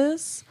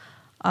basis,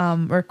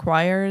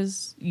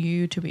 requires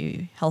you to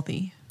be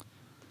healthy,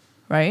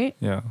 right?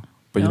 Yeah.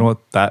 But you No?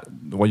 know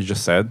what you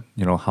just said,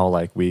 you know how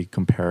like we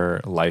compare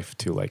life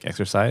to like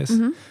exercise?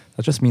 Mm-hmm.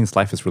 That just means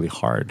life is really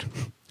hard.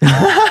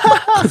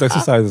 Because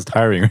exercise is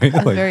tiring, right?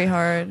 It's Like, very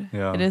hard.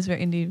 Yeah. It is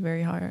indeed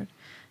very hard.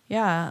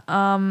 Yeah.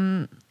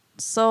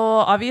 So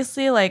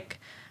obviously, like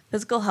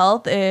physical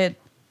health, it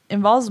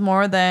involves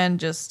more than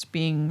just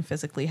being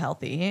physically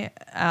healthy.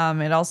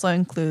 It also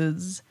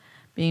includes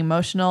being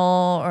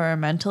emotional or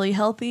mentally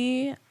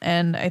healthy.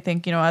 And I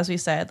think, you know, as we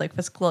said, like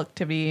physical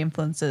activity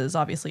influences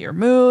obviously your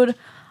mood,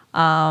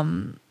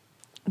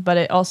 but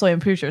it also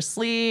improves your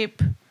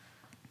sleep.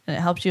 And it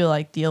helps you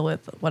like deal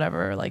with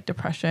whatever like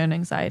depression,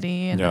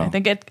 anxiety, and Yeah. I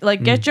think it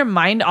like gets your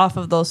mind off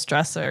of those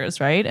stressors,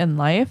 right, in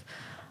life.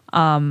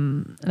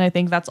 And I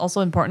think that's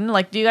also important.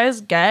 Like, do you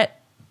guys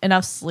get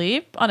enough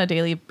sleep on a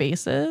daily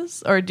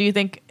basis, or do you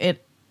think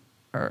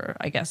or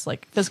I guess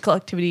like physical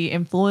activity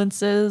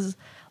influences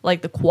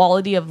like the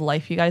quality of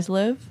life you guys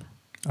live,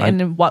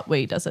 and in what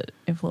way does it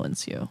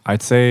influence you?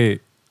 I'd say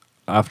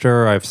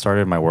after I've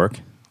started my work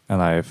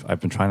and I've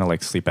been trying to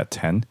like sleep at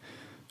 10,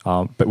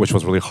 but which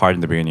was really hard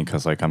in the beginning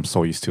because like I'm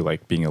so used to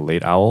like being a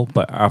late owl.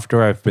 But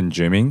after I've been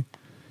gymming,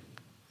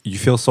 you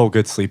feel so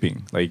good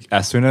sleeping. Like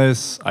as soon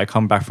as I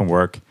come back from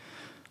work,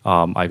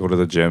 I go to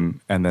the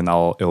gym and then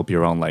it'll be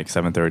around like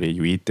 7:30.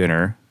 You eat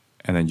dinner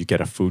and then you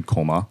get a food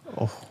coma,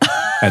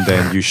 and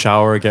then you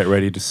shower, get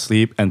ready to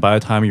sleep, and by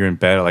the time you're in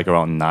bed at like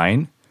around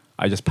 9,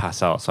 I just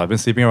pass out. So I've been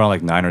sleeping around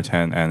like 9 or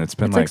 10, and it's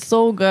been It's like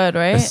so good,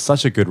 right? it's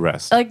such a good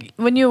rest. Like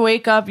when you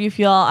wake up, you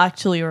feel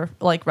actually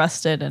like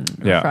rested and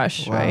Yeah.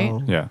 refreshed, right?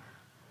 Wow. Yeah,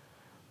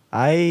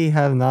 I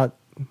have not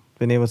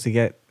been able to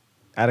get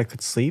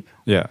adequate sleep,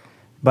 yeah,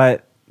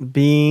 but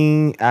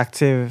being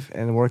active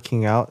and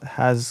working out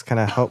has kind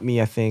of helped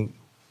me, I think,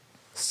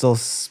 still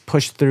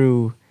push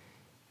through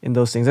in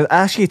those things. It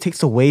actually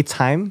takes away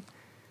time,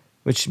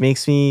 which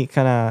makes me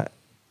kind of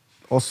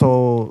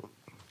also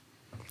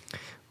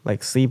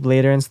like sleep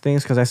later and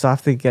things because I still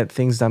have to get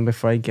things done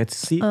before I get to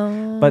sleep.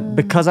 Oh. But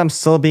because I'm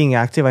still being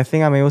active, I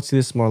think I'm able to do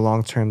this more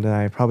long term than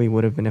I probably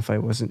would have been if I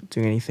wasn't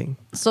doing anything.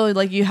 So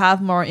like you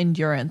have more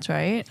endurance,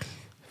 right?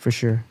 For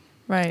sure.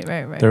 Right.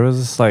 There was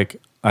this like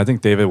I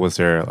think David was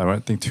there. I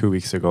think 2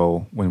 weeks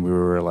ago when we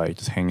were like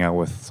just hanging out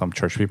with some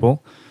church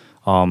people.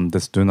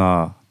 This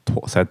Duna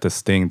said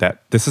this thing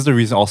that this is the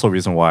reason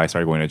why I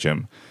started going to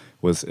gym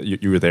was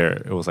you were there.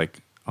 It was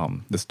like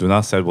this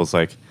Duna said was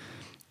like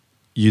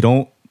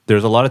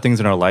there's a lot of things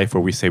in our life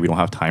where we say we don't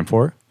have time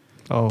for,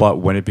 but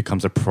when it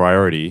becomes a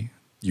priority,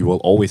 you will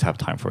always have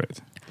time for it.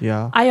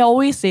 Yeah. I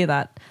always say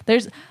that.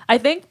 I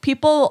think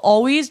people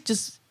always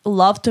just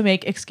love to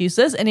make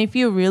excuses, and if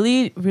you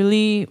really,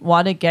 really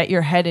want to get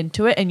your head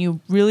into it and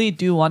you really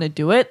do want to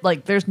do it,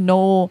 like there's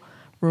no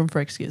room for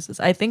excuses.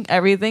 I think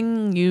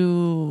everything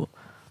you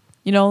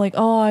know, like,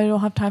 oh, I don't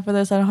have time for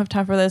this,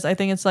 I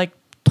think it's like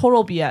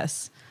total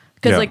BS.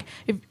 Because like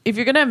if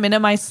you're gonna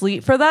minimize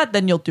sleep for that,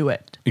 then you'll do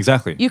it.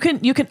 Exactly. You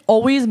can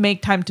always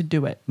make time to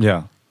do it.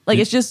 Yeah. Like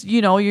it's just,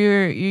 you know,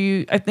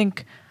 I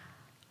think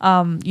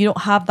you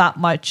don't have that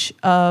much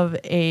of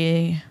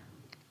a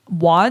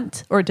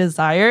want or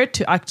desire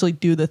to actually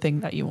do the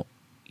thing that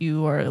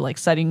you are like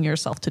setting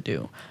yourself to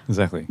do.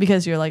 Exactly.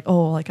 Because you're like,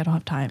 oh, like I don't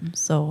have time,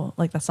 so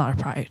like that's not a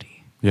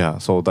priority. Yeah.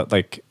 So that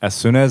like as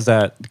soon as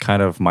that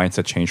kind of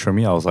mindset changed for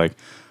me, I was like,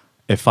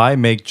 if I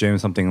make gym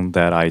something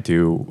that I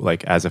do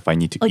like as if I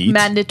need to like eat,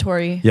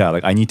 mandatory. Yeah,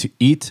 like I need to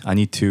eat, I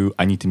need to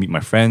meet my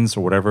friends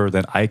or whatever,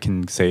 then I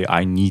can say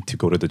I need to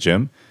go to the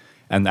gym.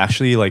 And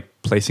actually like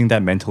placing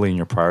that mentally in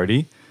your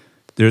priority,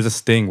 there's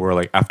this thing where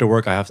like after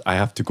work I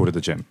have to go to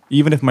the gym.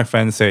 Even if my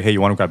friends say, hey, you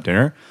want to grab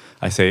dinner?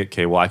 I say,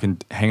 okay, well I can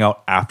hang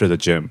out after the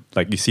gym.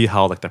 Like you see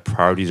how like the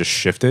priorities are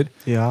shifted.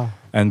 Yeah.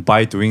 And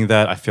by doing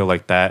that, I feel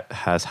like that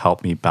has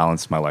helped me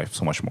balance my life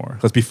so much more.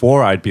 Because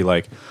before I'd be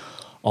like,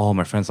 oh,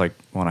 my friends like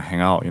want to hang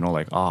out, you know,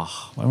 like,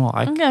 oh, well,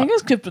 I can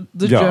skip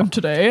the gym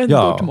today and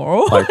go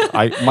tomorrow.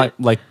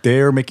 like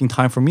they're making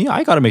time for me,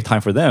 I gotta make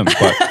time for them.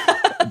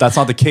 But that's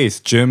not the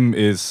case. Gym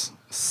is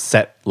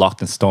set,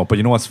 locked in stone. But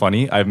you know what's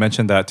funny? I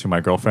mentioned that to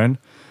my girlfriend,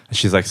 and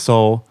she's like,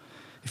 so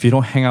if you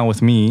don't hang out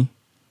with me,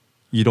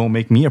 you don't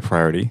make me a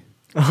priority.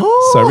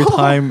 So every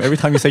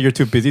time you say you're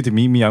too busy to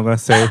meet me, I'm gonna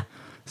say,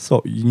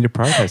 so you need to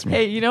prioritize me.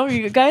 Hey, you know,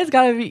 you guys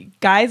gotta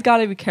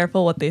be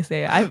careful what they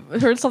say. I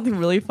heard something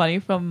really funny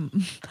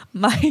from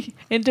my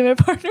intimate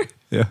partner.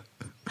 Yeah.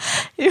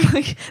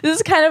 Like, this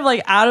is kind of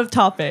like out of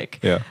topic.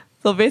 Yeah.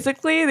 So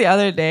basically, the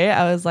other day,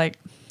 I was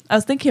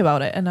thinking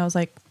about it, and I was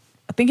like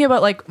thinking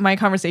about like my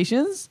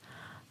conversations,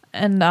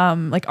 and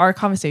like our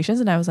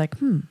conversations, and I was like,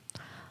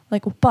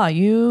 like, oppa,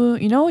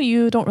 you know,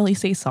 you don't really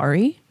say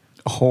sorry.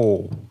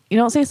 Oh. You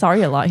don't say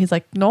sorry a lot. He's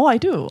like, no, I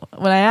do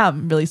when I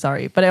am really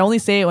sorry, but I only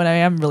say it when I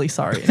am really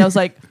sorry. And I was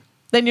like,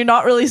 then you're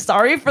not really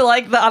sorry for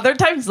like the other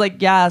times? Like,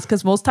 yes,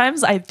 because most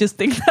times I just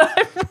think that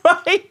I'm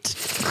right.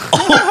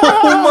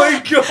 Oh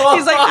my God.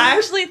 He's like,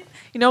 actually,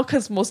 you know,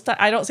 because most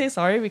I don't say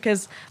sorry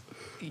because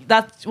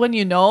that's when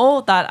you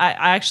know that I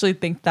actually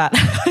think that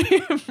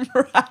I am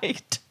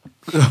right.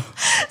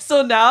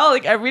 So now,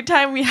 like every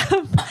time we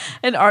have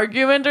an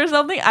argument or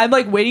something, I'm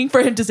like waiting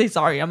for him to say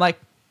sorry. I'm like,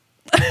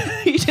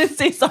 you didn't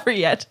say sorry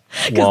yet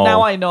because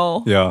now I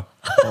know. Yeah.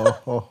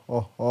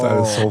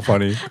 That is so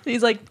funny.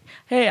 He's like,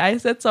 hey, I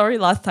said sorry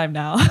last time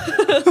now.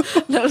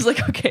 And I was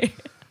like, okay,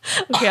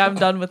 I'm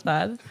done with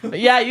that. But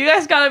yeah, you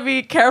guys gotta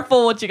be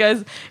careful what you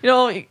guys, you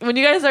know, when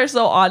you guys are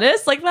so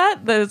honest like that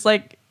it's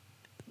like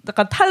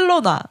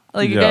탈로나.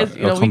 Like you guys,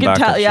 you know, we can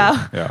tell.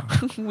 Yeah.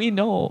 We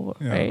know,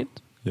 right?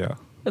 Yeah.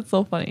 It's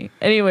so funny.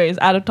 Anyways,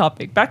 out of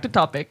topic. Back to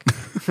topic.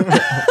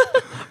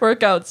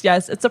 Workouts,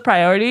 yes, it's a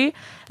priority.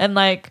 And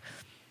like,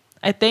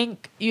 I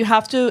think you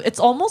have to, it's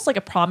almost like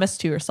a promise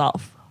to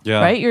yourself.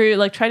 Yeah. Right? You're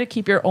like trying to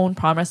keep your own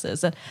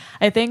promises. And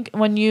I think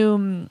when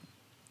you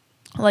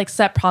like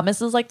set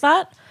promises like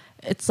that,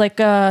 it's like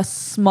a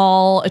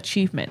small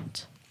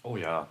achievement. Oh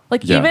yeah.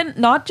 Like even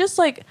not just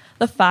like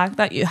the fact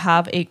that you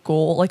have a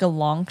goal, like a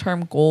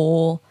long-term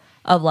goal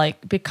of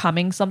like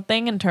becoming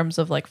something in terms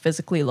of like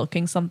physically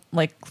looking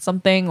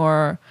something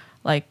or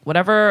like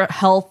whatever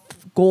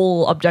health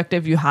goal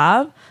objective you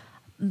have,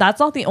 that's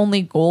not the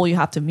only goal you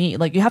have to meet.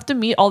 Like you have to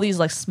meet all these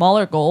like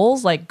smaller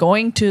goals, like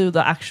going to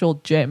the actual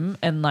gym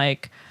and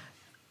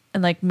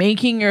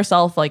making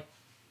yourself like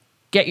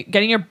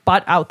getting your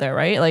butt out there,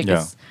 right? Like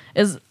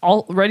is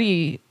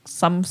already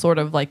some sort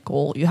of like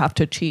goal you have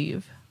to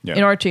achieve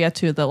in order to get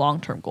to the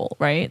long-term goal,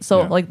 right?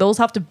 So like those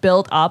have to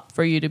build up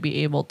for you to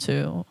be able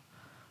to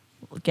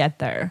get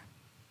there.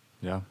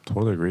 Yeah,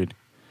 totally agreed.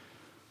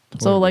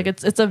 So like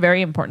it's a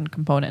very important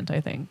component,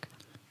 I think.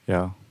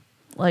 Yeah.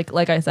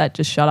 Like I said,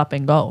 just shut up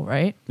and go,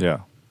 right? Yeah.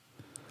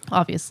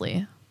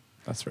 Obviously.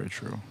 That's very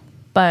true.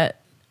 But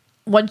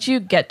once you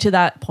get to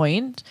that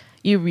point,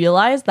 you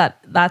realize that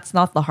that's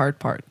not the hard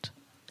part.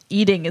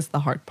 Eating is the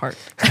hard part.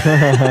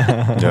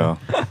 Yeah.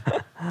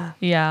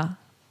 Yeah.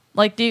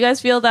 Like, do you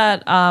guys feel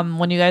that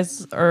when you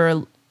guys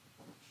are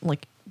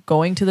like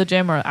going to the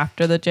gym or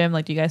after the gym,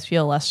 like do you guys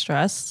feel less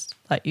stressed?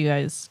 That you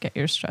guys get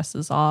your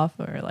stresses off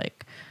or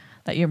like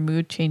that your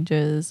mood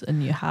changes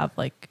and you have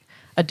like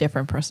a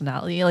different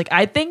personality. Like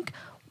I think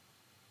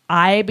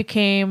I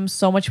became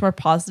so much more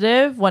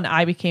positive when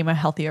I became a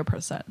healthier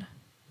person.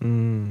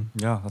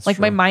 Yeah, that's Like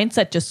true. my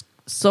mindset just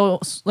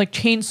like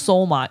changed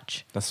so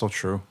much. That's so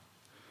true.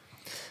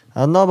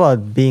 I don't know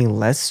about being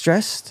less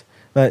stressed,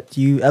 but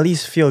you at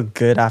least feel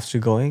good after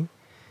going,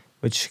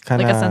 which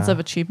kind of Like a sense of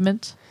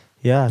achievement.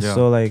 yeah. Yeah.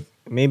 So like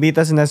maybe it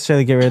doesn't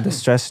necessarily get rid of the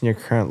stress in your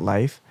current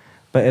life,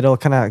 but it'll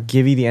kind of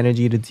give you the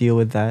energy to deal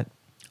with that.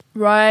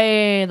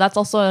 Right. That's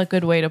also a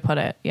good way to put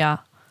it. Yeah.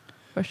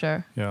 For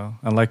sure. Yeah,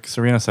 and like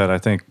Serena said, I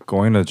think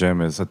going to the gym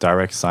is a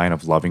direct sign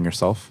of loving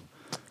yourself.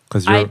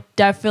 Because you're, I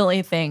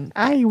definitely think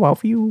I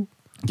love you.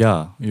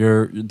 yeah,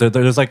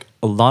 there's like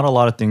a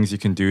lot of things you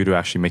can do to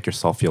actually make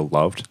yourself feel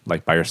loved,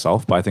 like by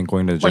yourself. But I think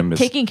going to the like gym is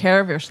taking care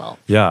of yourself.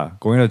 yeah,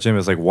 going to the gym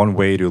is like one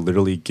way to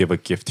literally give a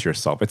gift to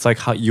yourself. It's like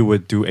how you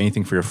would do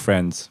anything for your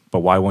friends, but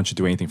why won't you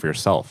do anything for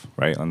yourself,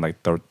 right? And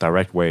like the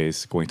direct way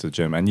is going to the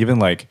gym. And even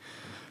like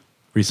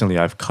recently,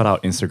 I've cut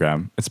out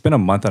Instagram. It's been a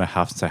month and a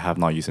half since I have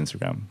not used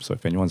Instagram. So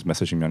if anyone's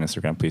messaging me on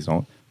Instagram, please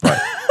don't. But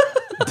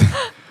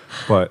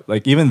but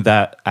like even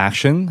that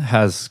action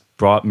has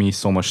brought me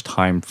so much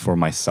time for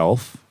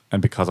myself,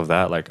 and because of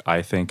that, like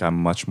I think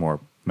I'm much more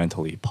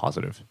mentally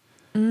positive.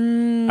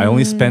 I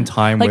only spend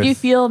time Like with you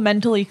feel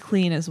mentally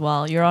clean as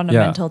well. You're on a Yeah.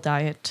 mental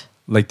diet.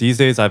 like these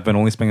days I've been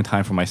only spending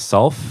time for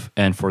myself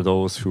and for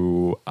those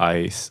who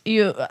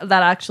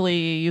That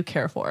actually you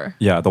care for.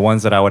 yeah, the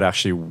ones that I would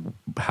actually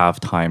have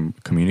time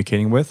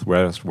communicating with.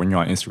 Whereas when you're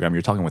on Instagram,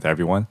 you're talking with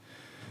everyone,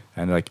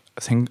 and like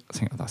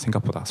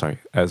생각보다, sorry,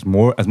 as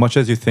much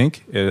as you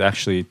think, it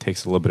actually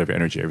takes a little bit of your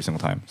energy every single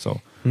time. So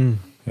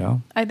yeah,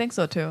 I think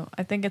so too.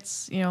 I think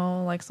it's,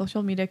 like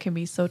social media can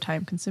be so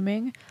time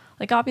consuming.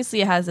 Like obviously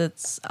it has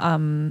its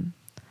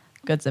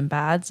goods and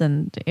bads.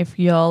 And if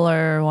y'all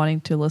are wanting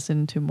to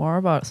listen to more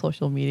about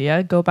social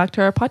media, go back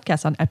to our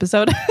podcast on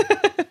episode.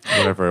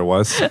 whatever it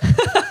was.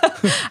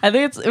 I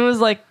think it was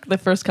like the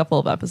first couple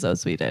of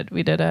episodes we did.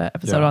 We did an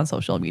episode Yeah. on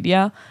social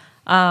media.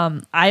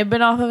 I've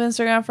been off of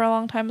Instagram for a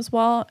long time as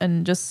well.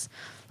 And just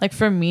like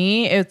for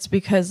me, it's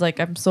because like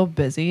I'm so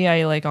busy.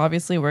 I like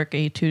obviously work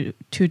a two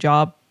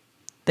job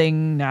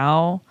thing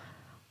now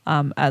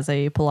as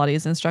a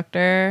Pilates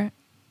instructor,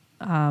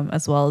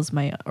 as well as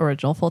my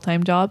original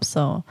full-time job.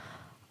 So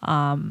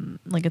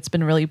like it's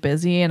been really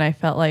busy, and I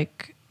felt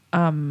like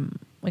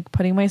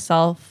putting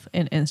myself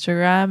in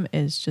Instagram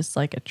is just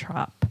like a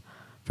trap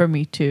for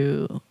me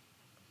to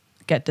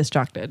get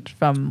distracted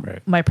from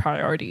Right. my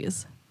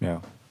priorities. Yeah,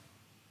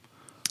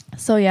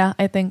 So yeah,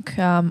 I think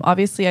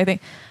obviously I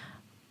think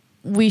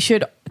we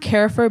should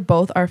care for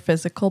both our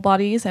physical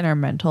bodies and our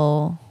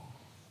mental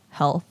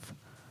health.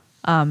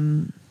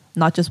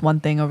 Not just one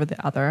thing over the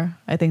other.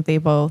 I think they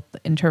both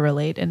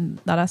interrelate in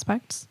that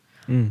aspect.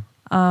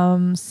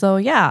 So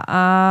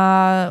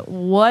yeah,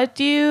 what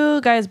do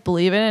you guys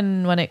believe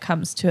in when it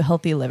comes to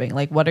healthy living?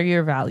 Like, what are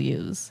your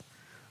values?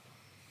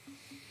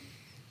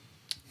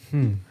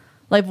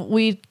 Like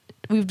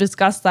we've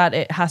discussed that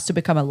it has to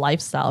become a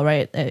lifestyle,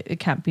 right? It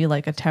can't be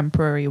like a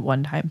temporary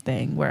one-time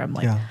thing where I'm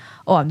like, Yeah.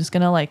 oh, I'm just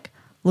gonna like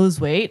lose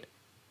weight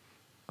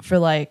for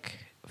like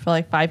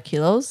 5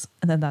 kilos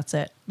and then that's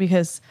it.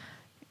 Because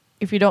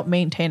if you don't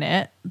maintain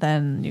it,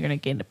 then you're gonna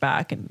gain it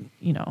back, and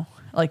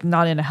like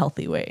not in a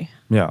healthy way.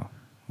 yeah.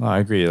 No, I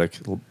agree. Like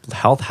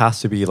health has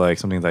to be like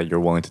something that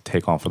you're willing to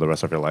take on for the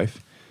rest of your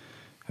life,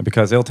 and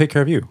because it'll take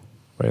care of you,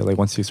 right? Like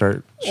once you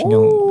start,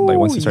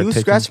 once you start you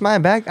taking, scratch my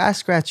back, I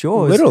scratch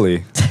yours.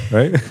 literally,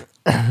 right?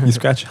 You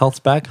scratch health's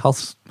back,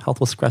 health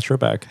will scratch your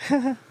back.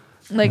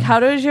 Like, how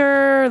does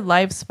your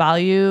life's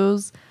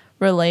values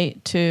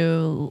relate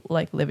to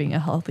like living a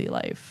healthy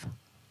life?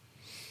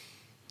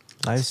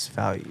 Life's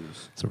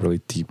values. It's a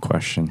really deep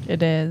question.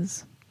 It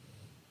is.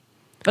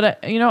 But,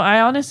 I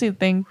honestly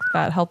think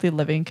that healthy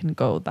living can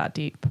go that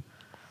deep.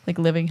 Like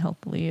living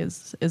healthily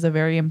is a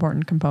very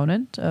important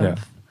component of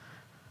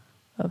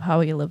how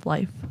we live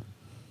life.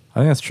 I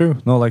think that's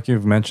true. No, like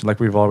you've mentioned, like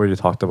we've already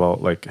talked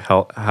about, like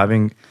health,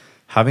 having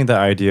the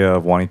idea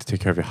of wanting to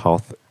take care of your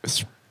health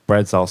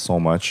spreads out so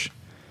much.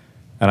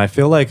 And I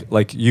feel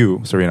like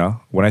you, Serena,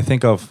 when I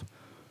think of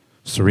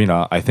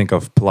Serena, I think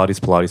of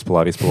Pilates.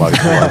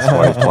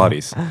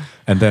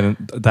 And then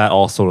that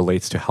also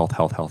relates to health.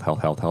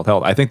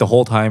 I think the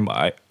whole time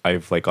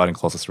I've like gotten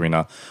close to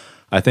Serena,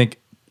 I think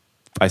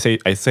I say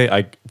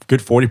good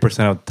 40%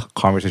 of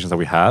conversations that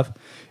we have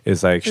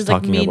is like she's It's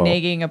like talking me about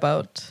nagging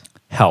about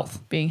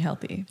health. being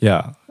healthy.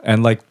 Yeah.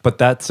 And but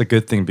that's a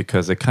good thing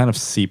because it kind of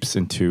seeps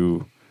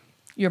into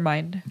Your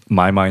mind.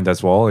 my mind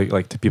as well,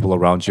 like to people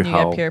around you, And you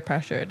how get peer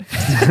pressured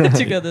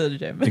to go to the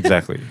gym.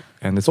 exactly.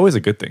 And it's always a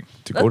good thing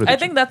to go to the I gym.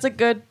 think that's a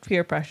good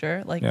peer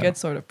pressure, like Yeah. good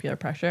sort of peer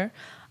pressure.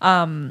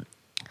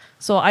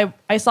 So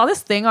I saw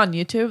this thing on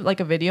YouTube, like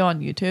a video on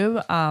YouTube.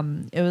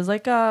 It was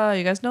like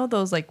you guys know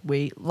those like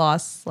weight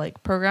loss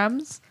like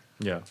programs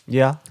Yeah.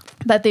 Yeah.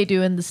 that they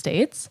do in the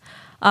States.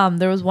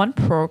 There was one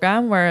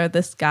program where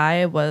this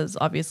guy was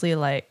obviously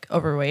like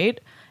overweight,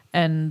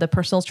 and the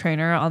personal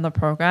trainer on the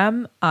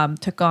program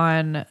took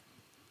on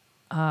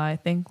I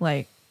think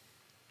like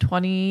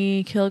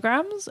 20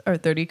 kilograms or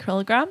 30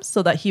 kilograms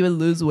so that he would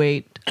lose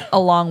weight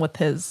along with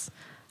his.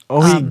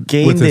 Oh, he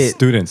gained With his it.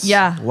 students.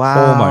 Yeah.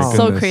 Wow. Oh my goodness.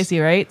 So crazy,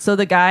 right? So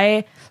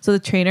the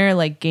trainer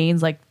like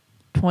gains like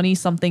 20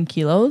 something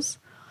kilos,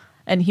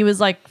 and he was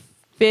like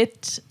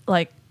fit,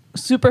 like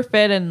super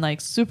fit and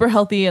like super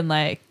healthy and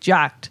like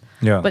jacked.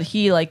 Yeah. But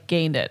he like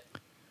gained it.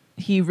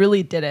 He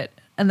really did it.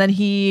 And then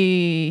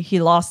he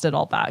lost it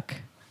all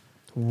back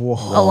Whoa.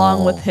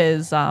 along with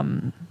his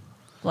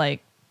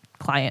like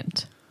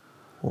client.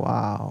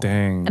 Wow.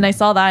 Dang. And I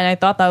saw that and I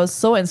thought that was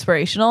so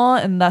inspirational,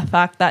 and the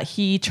fact that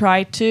he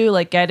tried to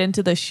like get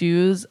into the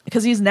shoes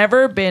because he's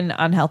never been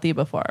unhealthy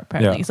before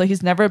apparently. Yeah. So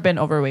he's never been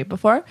overweight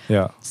before.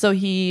 Yeah. So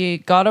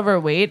he got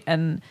overweight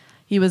and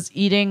he was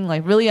eating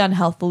like really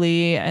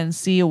unhealthily and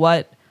see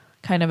what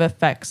kind of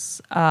effects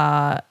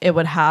it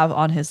would have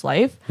on his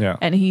life. Yeah.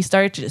 And he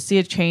started to see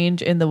a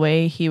change in the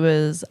way he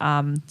was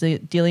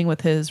dealing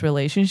with his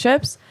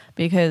relationships,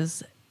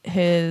 because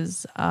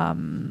his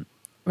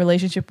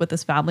relationship with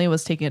his family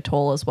was taking a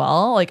toll as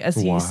well. Like as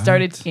he What?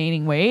 started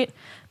gaining weight,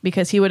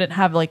 because he wouldn't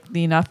have like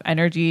the enough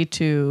energy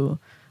to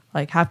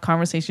like have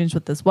conversations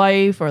with his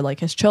wife or like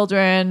his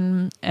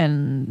children,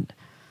 and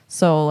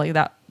so like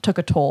that took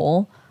a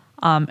toll.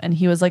 And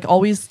he was like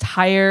always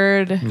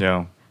tired,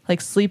 Yeah. like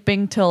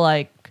sleeping till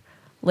like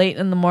late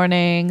in the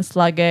morning,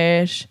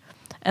 sluggish.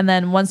 And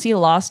then once he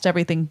lost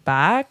everything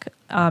back,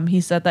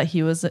 he said that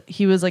he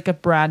was like a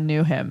brand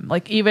new him.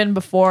 Like even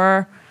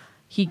before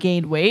he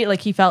gained weight,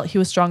 like he felt he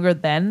was stronger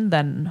then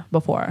than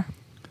before.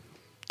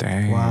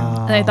 Dang.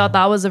 Wow. And I thought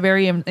that was a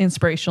very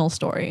inspirational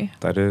story.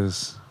 That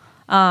is.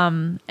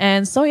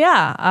 And so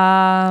yeah,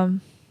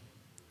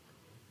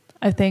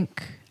 I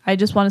think I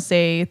just want to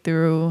say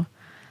through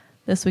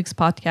this week's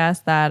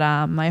podcast that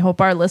I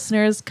hope our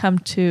listeners come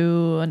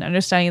to an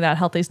understanding that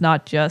health is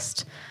not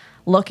just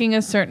looking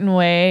a certain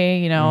way,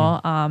 you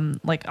know.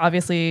 Like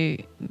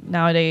obviously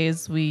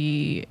nowadays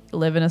we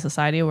live in a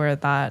society where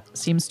that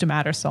seems to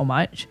matter so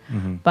much,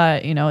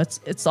 but you know,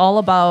 it's all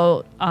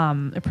about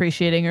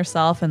appreciating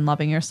yourself and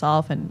loving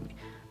yourself and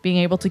being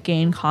able to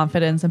gain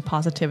confidence and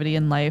positivity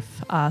in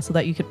life, so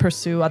that you could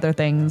pursue other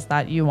things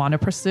that you want to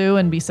pursue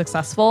and be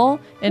successful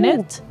in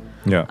it.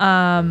 Yeah.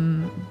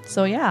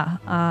 So yeah,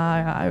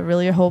 I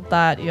really hope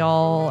that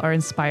y'all are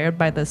inspired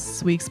by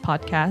this week's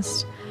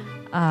podcast,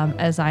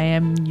 as I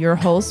am your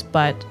host,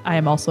 but I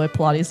am also a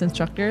Pilates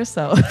instructor.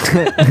 So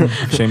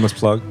Shameless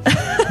plug.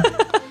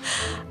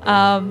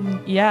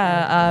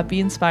 yeah, be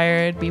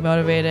inspired, be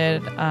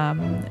motivated,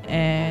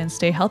 and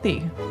stay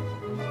healthy.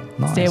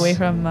 Stay Nice. away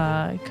from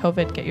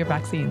COVID. Get your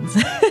vaccines.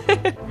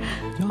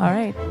 All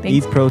right. Thanks.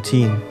 Eat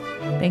protein.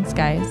 Thanks,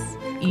 guys.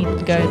 Eat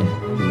good.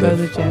 Go to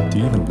the gym. Do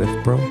you even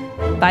lift, bro?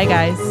 Bye,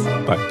 guys.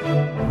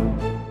 Bye.